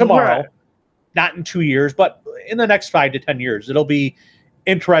 Not Right. tomorrow, not in 2 years, but in the next 5 to 10 years. It'll be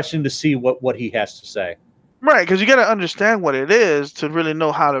interesting to see what he has to say. Right, because you got to understand what it is to really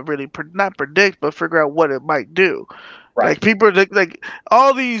know how to really not predict, but figure out what it might do. Right. Like people are like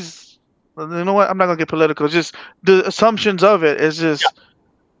all these. You know what? I'm not gonna get political. Just the assumptions of it is Yeah. just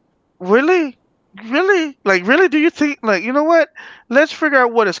really, really, like really. Do you think like you know what? Let's figure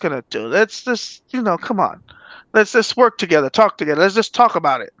out what it's gonna do. Let's just come on. Let's just work together, talk together. Let's just talk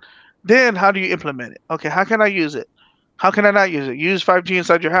about it. Then how do you implement it? Okay, how can I use it? How can I not use it? Use 5G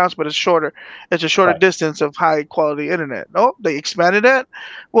inside your house, but it's shorter. It's a shorter Right. distance of high quality internet. Nope, they expanded that.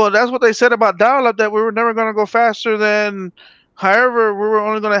 Well, that's what they said about dial-up that we were never going to go faster than. However, we were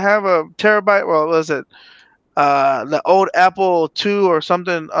only going to have a terabyte. Well, what was it the old Apple II or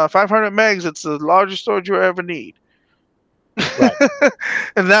something? 500 megs. It's the largest storage you ever need. Right.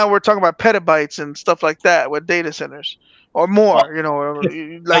 And now we're talking about petabytes and stuff like that with data centers or Well, more. not,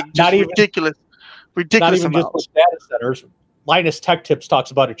 Like not just even not ridiculous even just with amounts. data centers. Linus Tech Tips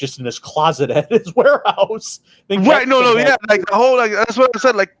talks about it just in his closet at his warehouse. I think Right? that No, thing no, has yeah. Like the whole like that's what I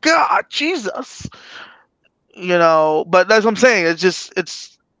said. Like God, Jesus. But that's what I'm saying. It's just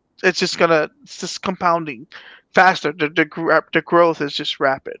gonna it's just compounding faster. The growth is just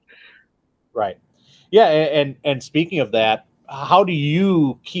rapid. right. Yeah, and speaking of that, how do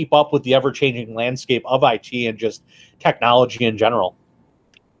you keep up with the ever changing landscape of IT and just technology in general?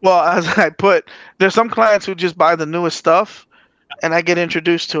 Well, as I put, there's some clients who just buy the newest stuff, and I get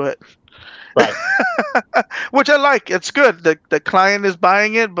introduced to it, Right. which I like. It's good. The client is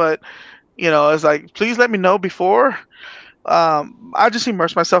buying it, but it's like, please let me know before. I just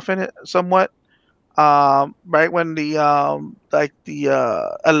immerse myself in it somewhat. Right when the like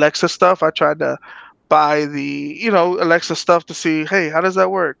the Alexa stuff, I tried to buy the Alexa stuff to see, hey, how does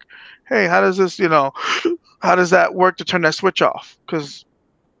that work? Hey, how does this, how does that work to turn that switch off? Because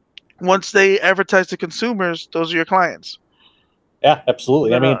once they advertise to consumers, those are your clients. Yeah,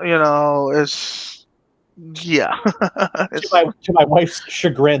 absolutely. I mean, It's yeah, to it's my wife's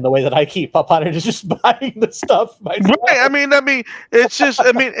chagrin, the way that I keep up on it is just buying the stuff right. I myself. mean, it's just,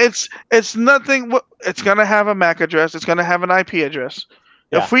 it's nothing. It's gonna have a MAC address. It's gonna have an IP address.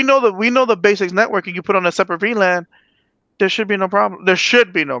 Yeah. If we know the basics networking, you put on a separate VLAN, there should be no problem. There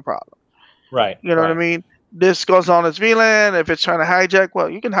should be no problem. Right. You know what I Right. mean? This goes on as VLAN. If it's trying to hijack, well,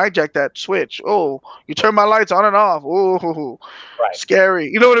 you can hijack that switch. Oh, you turn my lights on and off. Oh, Right. scary.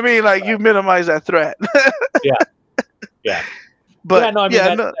 You know what I mean? Like you Right. minimize that threat. Yeah. Yeah. Yeah. But No, I mean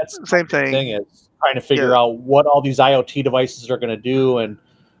yeah, no, that's my same big thing. thing is trying to figure Yeah. out what all these IoT devices are going to do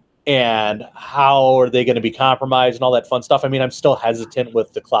and how are they going to be compromised and all that fun stuff. I mean, I'm still hesitant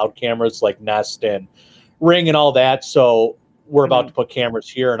with the cloud cameras like Nest and Ring and all that. So we're about Mhm. to put cameras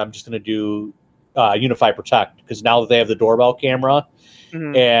here, and I'm just going to do Unify Protect because now that they have the doorbell camera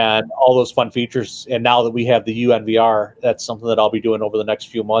Mhm. and all those fun features, and now that we have the UNVR, that's something that I'll be doing over the next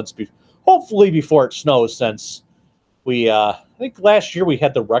few months, hopefully before it snows, since I think last year we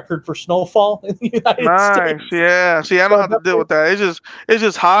had the record for snowfall in the United Nice. States. Yeah. See, I don't So have to deal definitely, with that. It's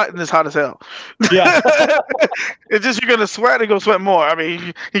just hot and it's hot as hell. yeah, It's just you're gonna sweat and go sweat more. I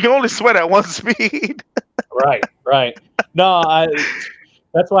mean, you can only sweat at one speed. right, right. No,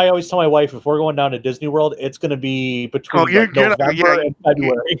 that's why I always tell my wife if we're going down to Disney World, it's going to be Oh, between like you're not. Yeah, November and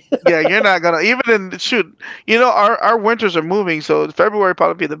February. yeah. You're not gonna even in shoot. Our winters are moving, so February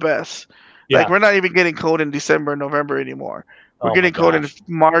probably be the best. Like Yeah. we're not even getting cold in December, November anymore. We're Oh my getting cold in gosh.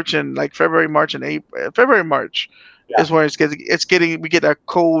 March and like February, March, and April. February, March Yeah. is where it's getting. We get a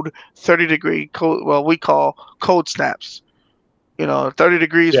cold 30-degree cold. Well, we call cold snaps. 30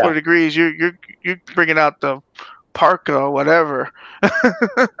 degrees, Yeah. 40 degrees. You're bringing out the parka or whatever.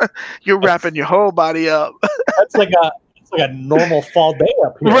 You're wrapping your whole body up. That's like a normal fall day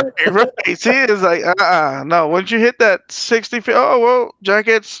up Right, here. right. See, it's like, no. Once you hit that 60 feet, oh, well,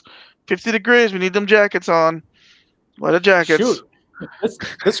 jackets, 50 degrees. We need them jackets on. What are jackets? Shoot.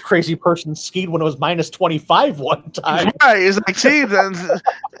 This crazy person skied when it was minus 25 one time. Right. It's like, see, see,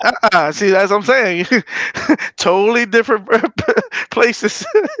 that's what I'm saying. Totally different places.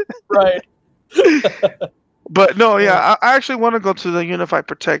 Right. But no, yeah, I actually want to go to the Unified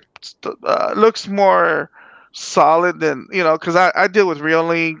Protect. Looks more solid than, because I deal with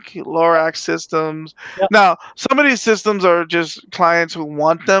Reolink, Lorax systems. Yeah, Now, some of these systems are just clients who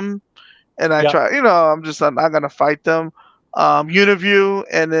want them, and I yeah. try, I'm not gonna fight them. Uniview,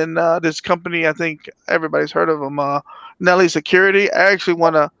 and then this company, I think everybody's heard of them, Nelly Security. I actually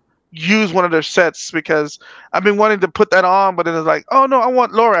want to use one of their sets because I've been wanting to put that on, but then it's like, oh no, I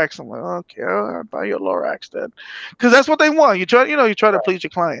want Lorax. I'm like, okay, I'll buy your Lorax then, because that's what they want. You try to please your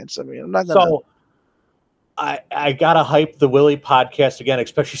clients. I mean, I'm not gonna. So I gotta hype the Willie podcast again,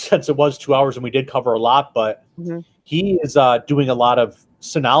 especially since it was 2 hours and we did cover a lot. But Mhm. he is doing a lot of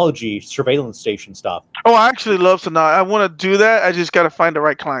Synology surveillance station stuff. Oh, I actually love to know. I want to do that. I just got to find the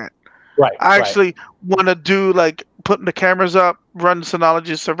right client. Right, I right. actually want to do like putting the cameras up, run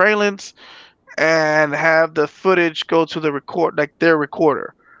Synology surveillance, and have the footage go to the record, like their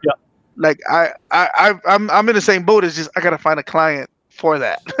recorder. Yeah. Like I'm in the same boat. It's just I gotta find a client for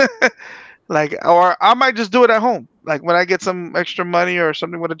that. Like, or I might just do it at home. Like when I get some extra money or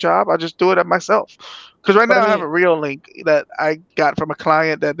something with a job, I'll just do it at myself. Because right But I now I have mean, a real link that I got from a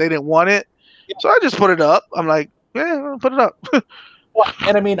client that they didn't want it, yeah, so I just put it up. I'm like, yeah, I'll put it up. well,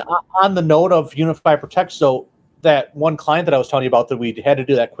 and I mean, on the note of Unify Protect, so that one client that I was telling you about that we had to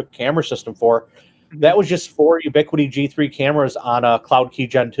do that quick camera system for, that was just 4 Ubiquiti G3 cameras on a Cloud Key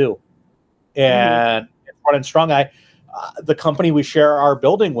Gen 2. Mhm. And it's running strong. The company we share our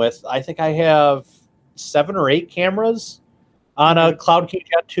building with, I think I have 7 or 8 cameras on a Mhm. Cloud Key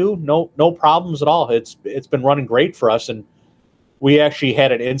Gen 2. No problems at all. It's been running great for us. And we actually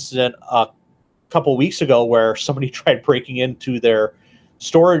had an incident a couple weeks ago where somebody tried breaking into their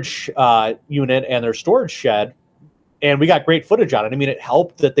storage unit and their storage shed, and we got great footage on it. I mean, it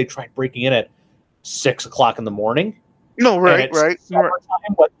helped that they tried breaking in at 6 o'clock in the morning, No, and right, it's right, right.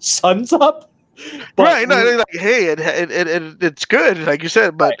 summertime, but the sun's up. But Right. No, they're like, hey, it's good, like you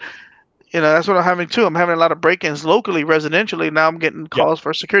said, right, but that's what I'm having too. I'm having a lot of break-ins locally, residentially. Now I'm getting yeah, calls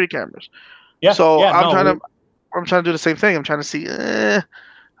for security cameras. yeah, So yeah. No, I'm trying to do the same thing. I'm trying to see.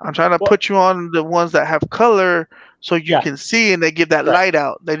 I'm trying to well, put you on the ones that have color so you yeah, can see and they give that right, light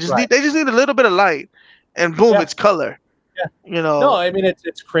out. right, They just need a little bit of light, and boom, yeah, it's color. yeah. You No, know. I mean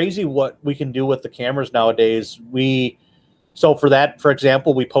it's crazy what we can do with the cameras nowadays. So for that, for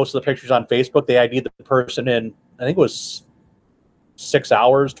example, we posted the pictures on Facebook. They ID'd the person in, I think it was 6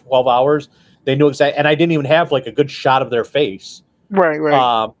 hours, 12 hours. They knew exactly, and I didn't even have like a good shot of their face. Right. Right.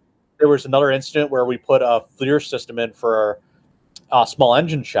 Um, there was another incident where we put a FLIR system in for a small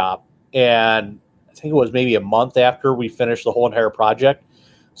engine shop, and I think it was maybe a month after we finished the whole entire project.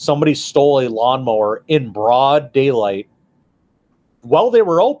 Somebody stole a lawnmower in broad daylight while they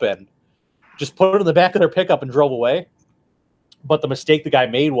were open, just put it in the back of their pickup and drove away. But the mistake the guy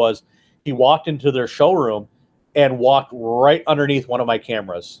made was he walked into their showroom and walked right underneath one of my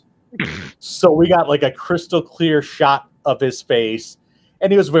cameras. So we got like a crystal clear shot of his face,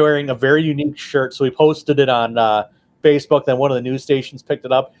 and he was wearing a very unique shirt. So we posted it on Facebook. Then one of the news stations picked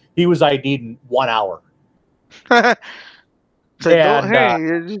it up. He was ID'd in 1 hour. So don't. And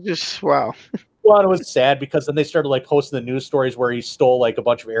Hey, it's just wow. well, it was sad because then they started like posting the news stories where he stole like a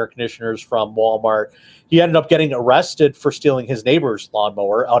bunch of air conditioners from Walmart. He ended up getting arrested for stealing his neighbor's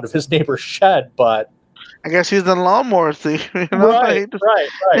lawnmower out of his neighbor's shed. But I guess he's the lawnmower thief. right, right,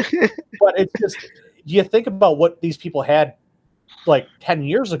 right. But it's just, you think about what these people had like 10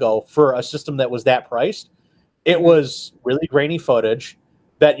 years ago for a system that was that priced. It Mhm. was really grainy footage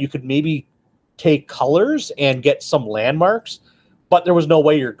that you could maybe take colors and get some landmarks, but there was no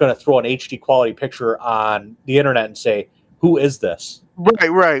way you're going to throw an HD quality picture on the internet and say, who is this?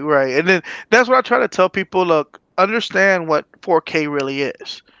 Right, right, right. And then that's what I try to tell people. Look, understand what 4K really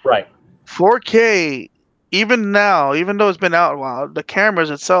is. Right. 4K, even now, even though it's been out a while, the cameras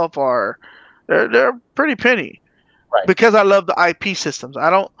itself they're pretty penny Right. because I love the IP systems.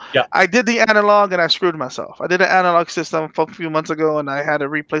 Yeah. I did the analog and I screwed myself. I did an analog system a few months ago and I had to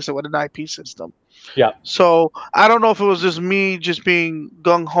replace it with an IP system. Yeah. So I don't know if it was just me just being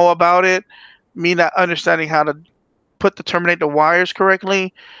gung ho about it, me not understanding how to terminate the wires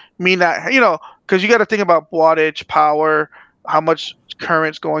correctly, me not, because you got to think about wattage, power, how much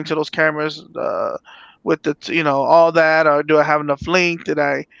current's going to those cameras, with all that, or do I have enough link? Did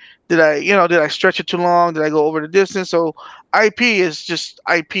I stretch it too long? Did I go over the distance? So IP is just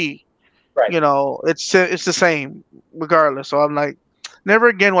IP. Right. It's the same regardless. So I'm like, never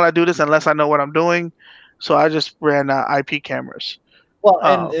again will I do this unless I know what I'm doing. So I just ran IP cameras. Well,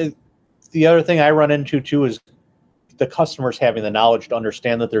 and Um, the other thing I run into too is the customers having the knowledge to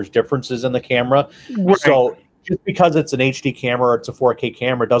understand that there's differences in the camera. right. So just because it's an HD camera or it's a 4K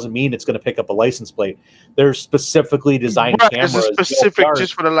camera doesn't mean it's going to pick up a license plate. There's specifically designed cameras. It's specific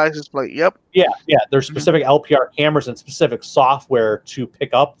just for the license plate. Yep. Yeah. There's specific LPR cameras and specific software to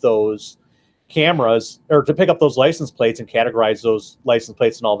pick up those cameras or to pick up those license plates and categorize those license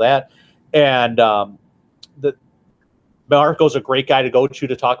plates and all that. And Marco's a great guy to go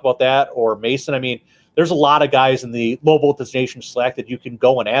to talk about that, or Mason. I mean, there's a lot of guys in the Low Voltage Nation Slack that you can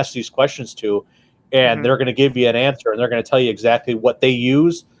go and ask these questions to, and they're going to give you an answer, and they're going to tell you exactly what they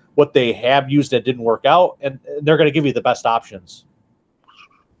use, what they have used that didn't work out, and they're going to give you the best options.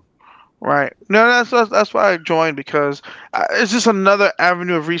 Right. No, that's why I joined, because it's just another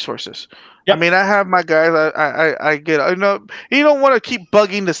avenue of resources. Yep. I mean, I have my guys. I get. You don't want to keep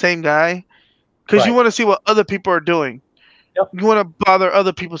bugging the same guy, because you want to see what other people are doing. Yep. You want to bother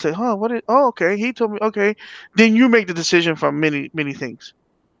other people. Say, okay, he told me. Okay, then you make the decision from many things.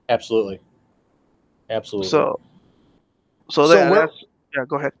 Absolutely. So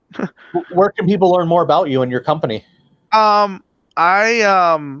go ahead. Where can people learn more about you and your company? I'm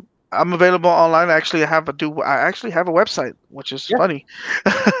available online. I actually have a website, which is funny.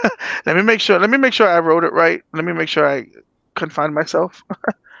 Let me make sure I wrote it right. Let me make sure I confine myself.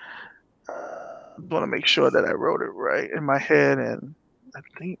 I want to make sure that I wrote it right in my head, and I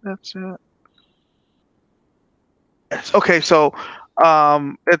think that's it. Yes. Okay, so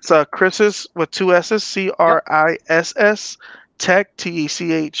it's Chris's with 2 S's, CRISS Tech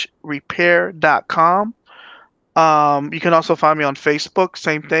TECH repair.com. You can also find me on Facebook,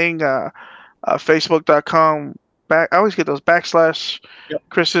 same thing, facebook.com I always get those backslash.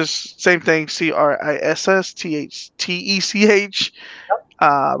 Chris's, same thing, CRISS TECH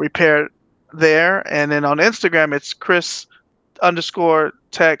repair there. And then on Instagram it's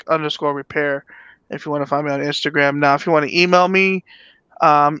Chris_tech_repair if you want to find me on Instagram. Now if you want to email me,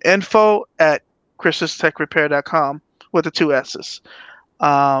 info@chrisistechrepair.com with the 2 S's.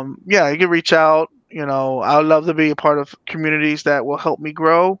 You can reach out. I would love to be a part of communities that will help me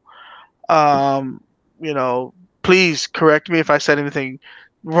grow. Please correct me if I said anything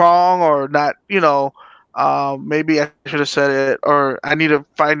wrong or not. Maybe I should have said it, or I need to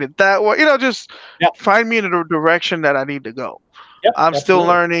find it that way. Just find me in the direction that I need to go. I'm still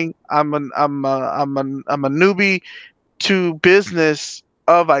learning. I'm a newbie to business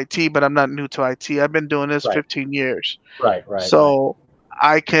of IT, but I'm not new to IT. I've been doing this 15 years. Right. So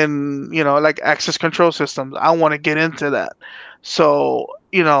I can, like access control systems, I want to get into that. So,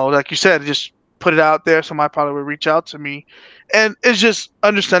 like you said, just put it out there. Somebody probably will reach out to me, and it's just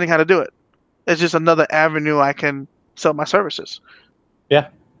understanding how to do it. It's just another avenue I can sell my services. We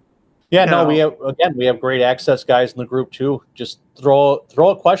have great access guys in the group too. Just throw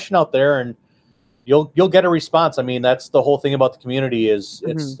a question out there and you'll get a response. I mean, that's the whole thing about the community is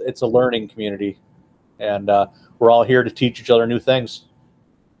it's a learning community, and we're all here to teach each other new things.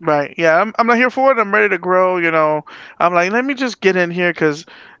 Right. Yeah, I'm not here for it. I'm ready to grow. I'm like, let me just get in here because,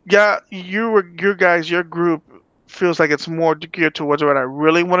 your group feels like it's more geared towards what I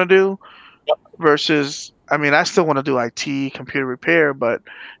really want to do versus, I mean, I still want to do IT, computer repair, but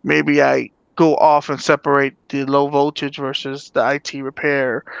maybe I go off and separate the low voltage versus the IT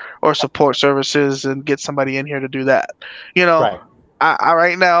repair or support services and get somebody in here to do that. I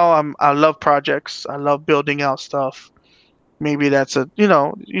right now I love projects. I love building out stuff. Maybe that's you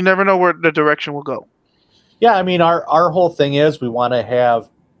never know where the direction will go. Yeah, I mean, our whole thing is we want to have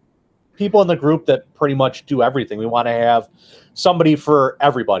people in the group that pretty much do everything. We want to have somebody for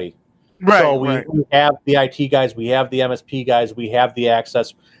everybody. Right. So we have the IT guys, we have the MSP guys, we have the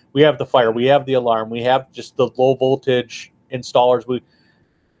access, we have the fire, we have the alarm, we have just the low voltage installers.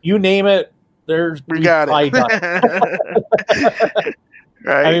 You name it, we got it. Done it.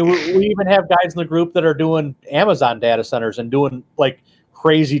 Right. I mean, we even have guys in the group that are doing Amazon data centers and doing like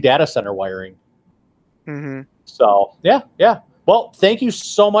crazy data center wiring. Mm-hmm. So yeah. Well, thank you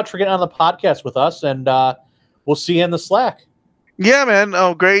so much for getting on the podcast with us, and we'll see you in the Slack. Yeah, man.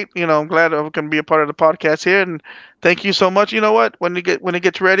 Oh, great. I'm glad I can be a part of the podcast here, and thank you so much. You know what? When it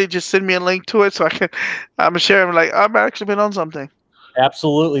gets ready, just send me a link to it so I'm gonna share. I've actually been on something.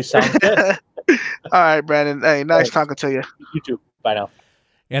 Absolutely, sounds good. All right, Brandon. Hey, nice talking to you. You too. Bye now.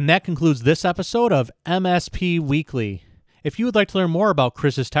 And that concludes this episode of MSP Weekly. If you would like to learn more about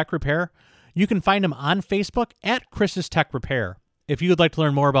Chris's Tech Repair, you can find him on Facebook at Chris's Tech Repair. If you would like to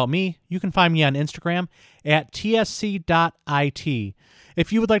learn more about me, you can find me on Instagram at tsc.it.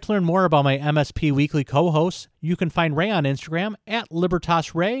 If you would like to learn more about my MSP Weekly co-hosts, you can find Ray on Instagram at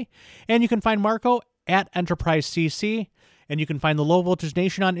LibertasRay, and you can find Marco at EnterpriseCC, and you can find the Low Voltage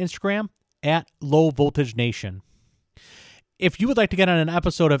Nation on Instagram at Low Voltage Nation. If you would like to get on an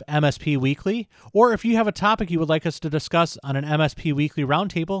episode of MSP Weekly, or if you have a topic you would like us to discuss on an MSP Weekly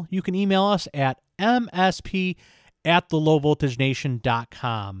Roundtable, you can email us at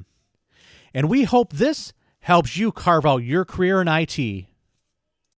msp@thelowvoltagenation.com. And we hope this helps you carve out your career in IT.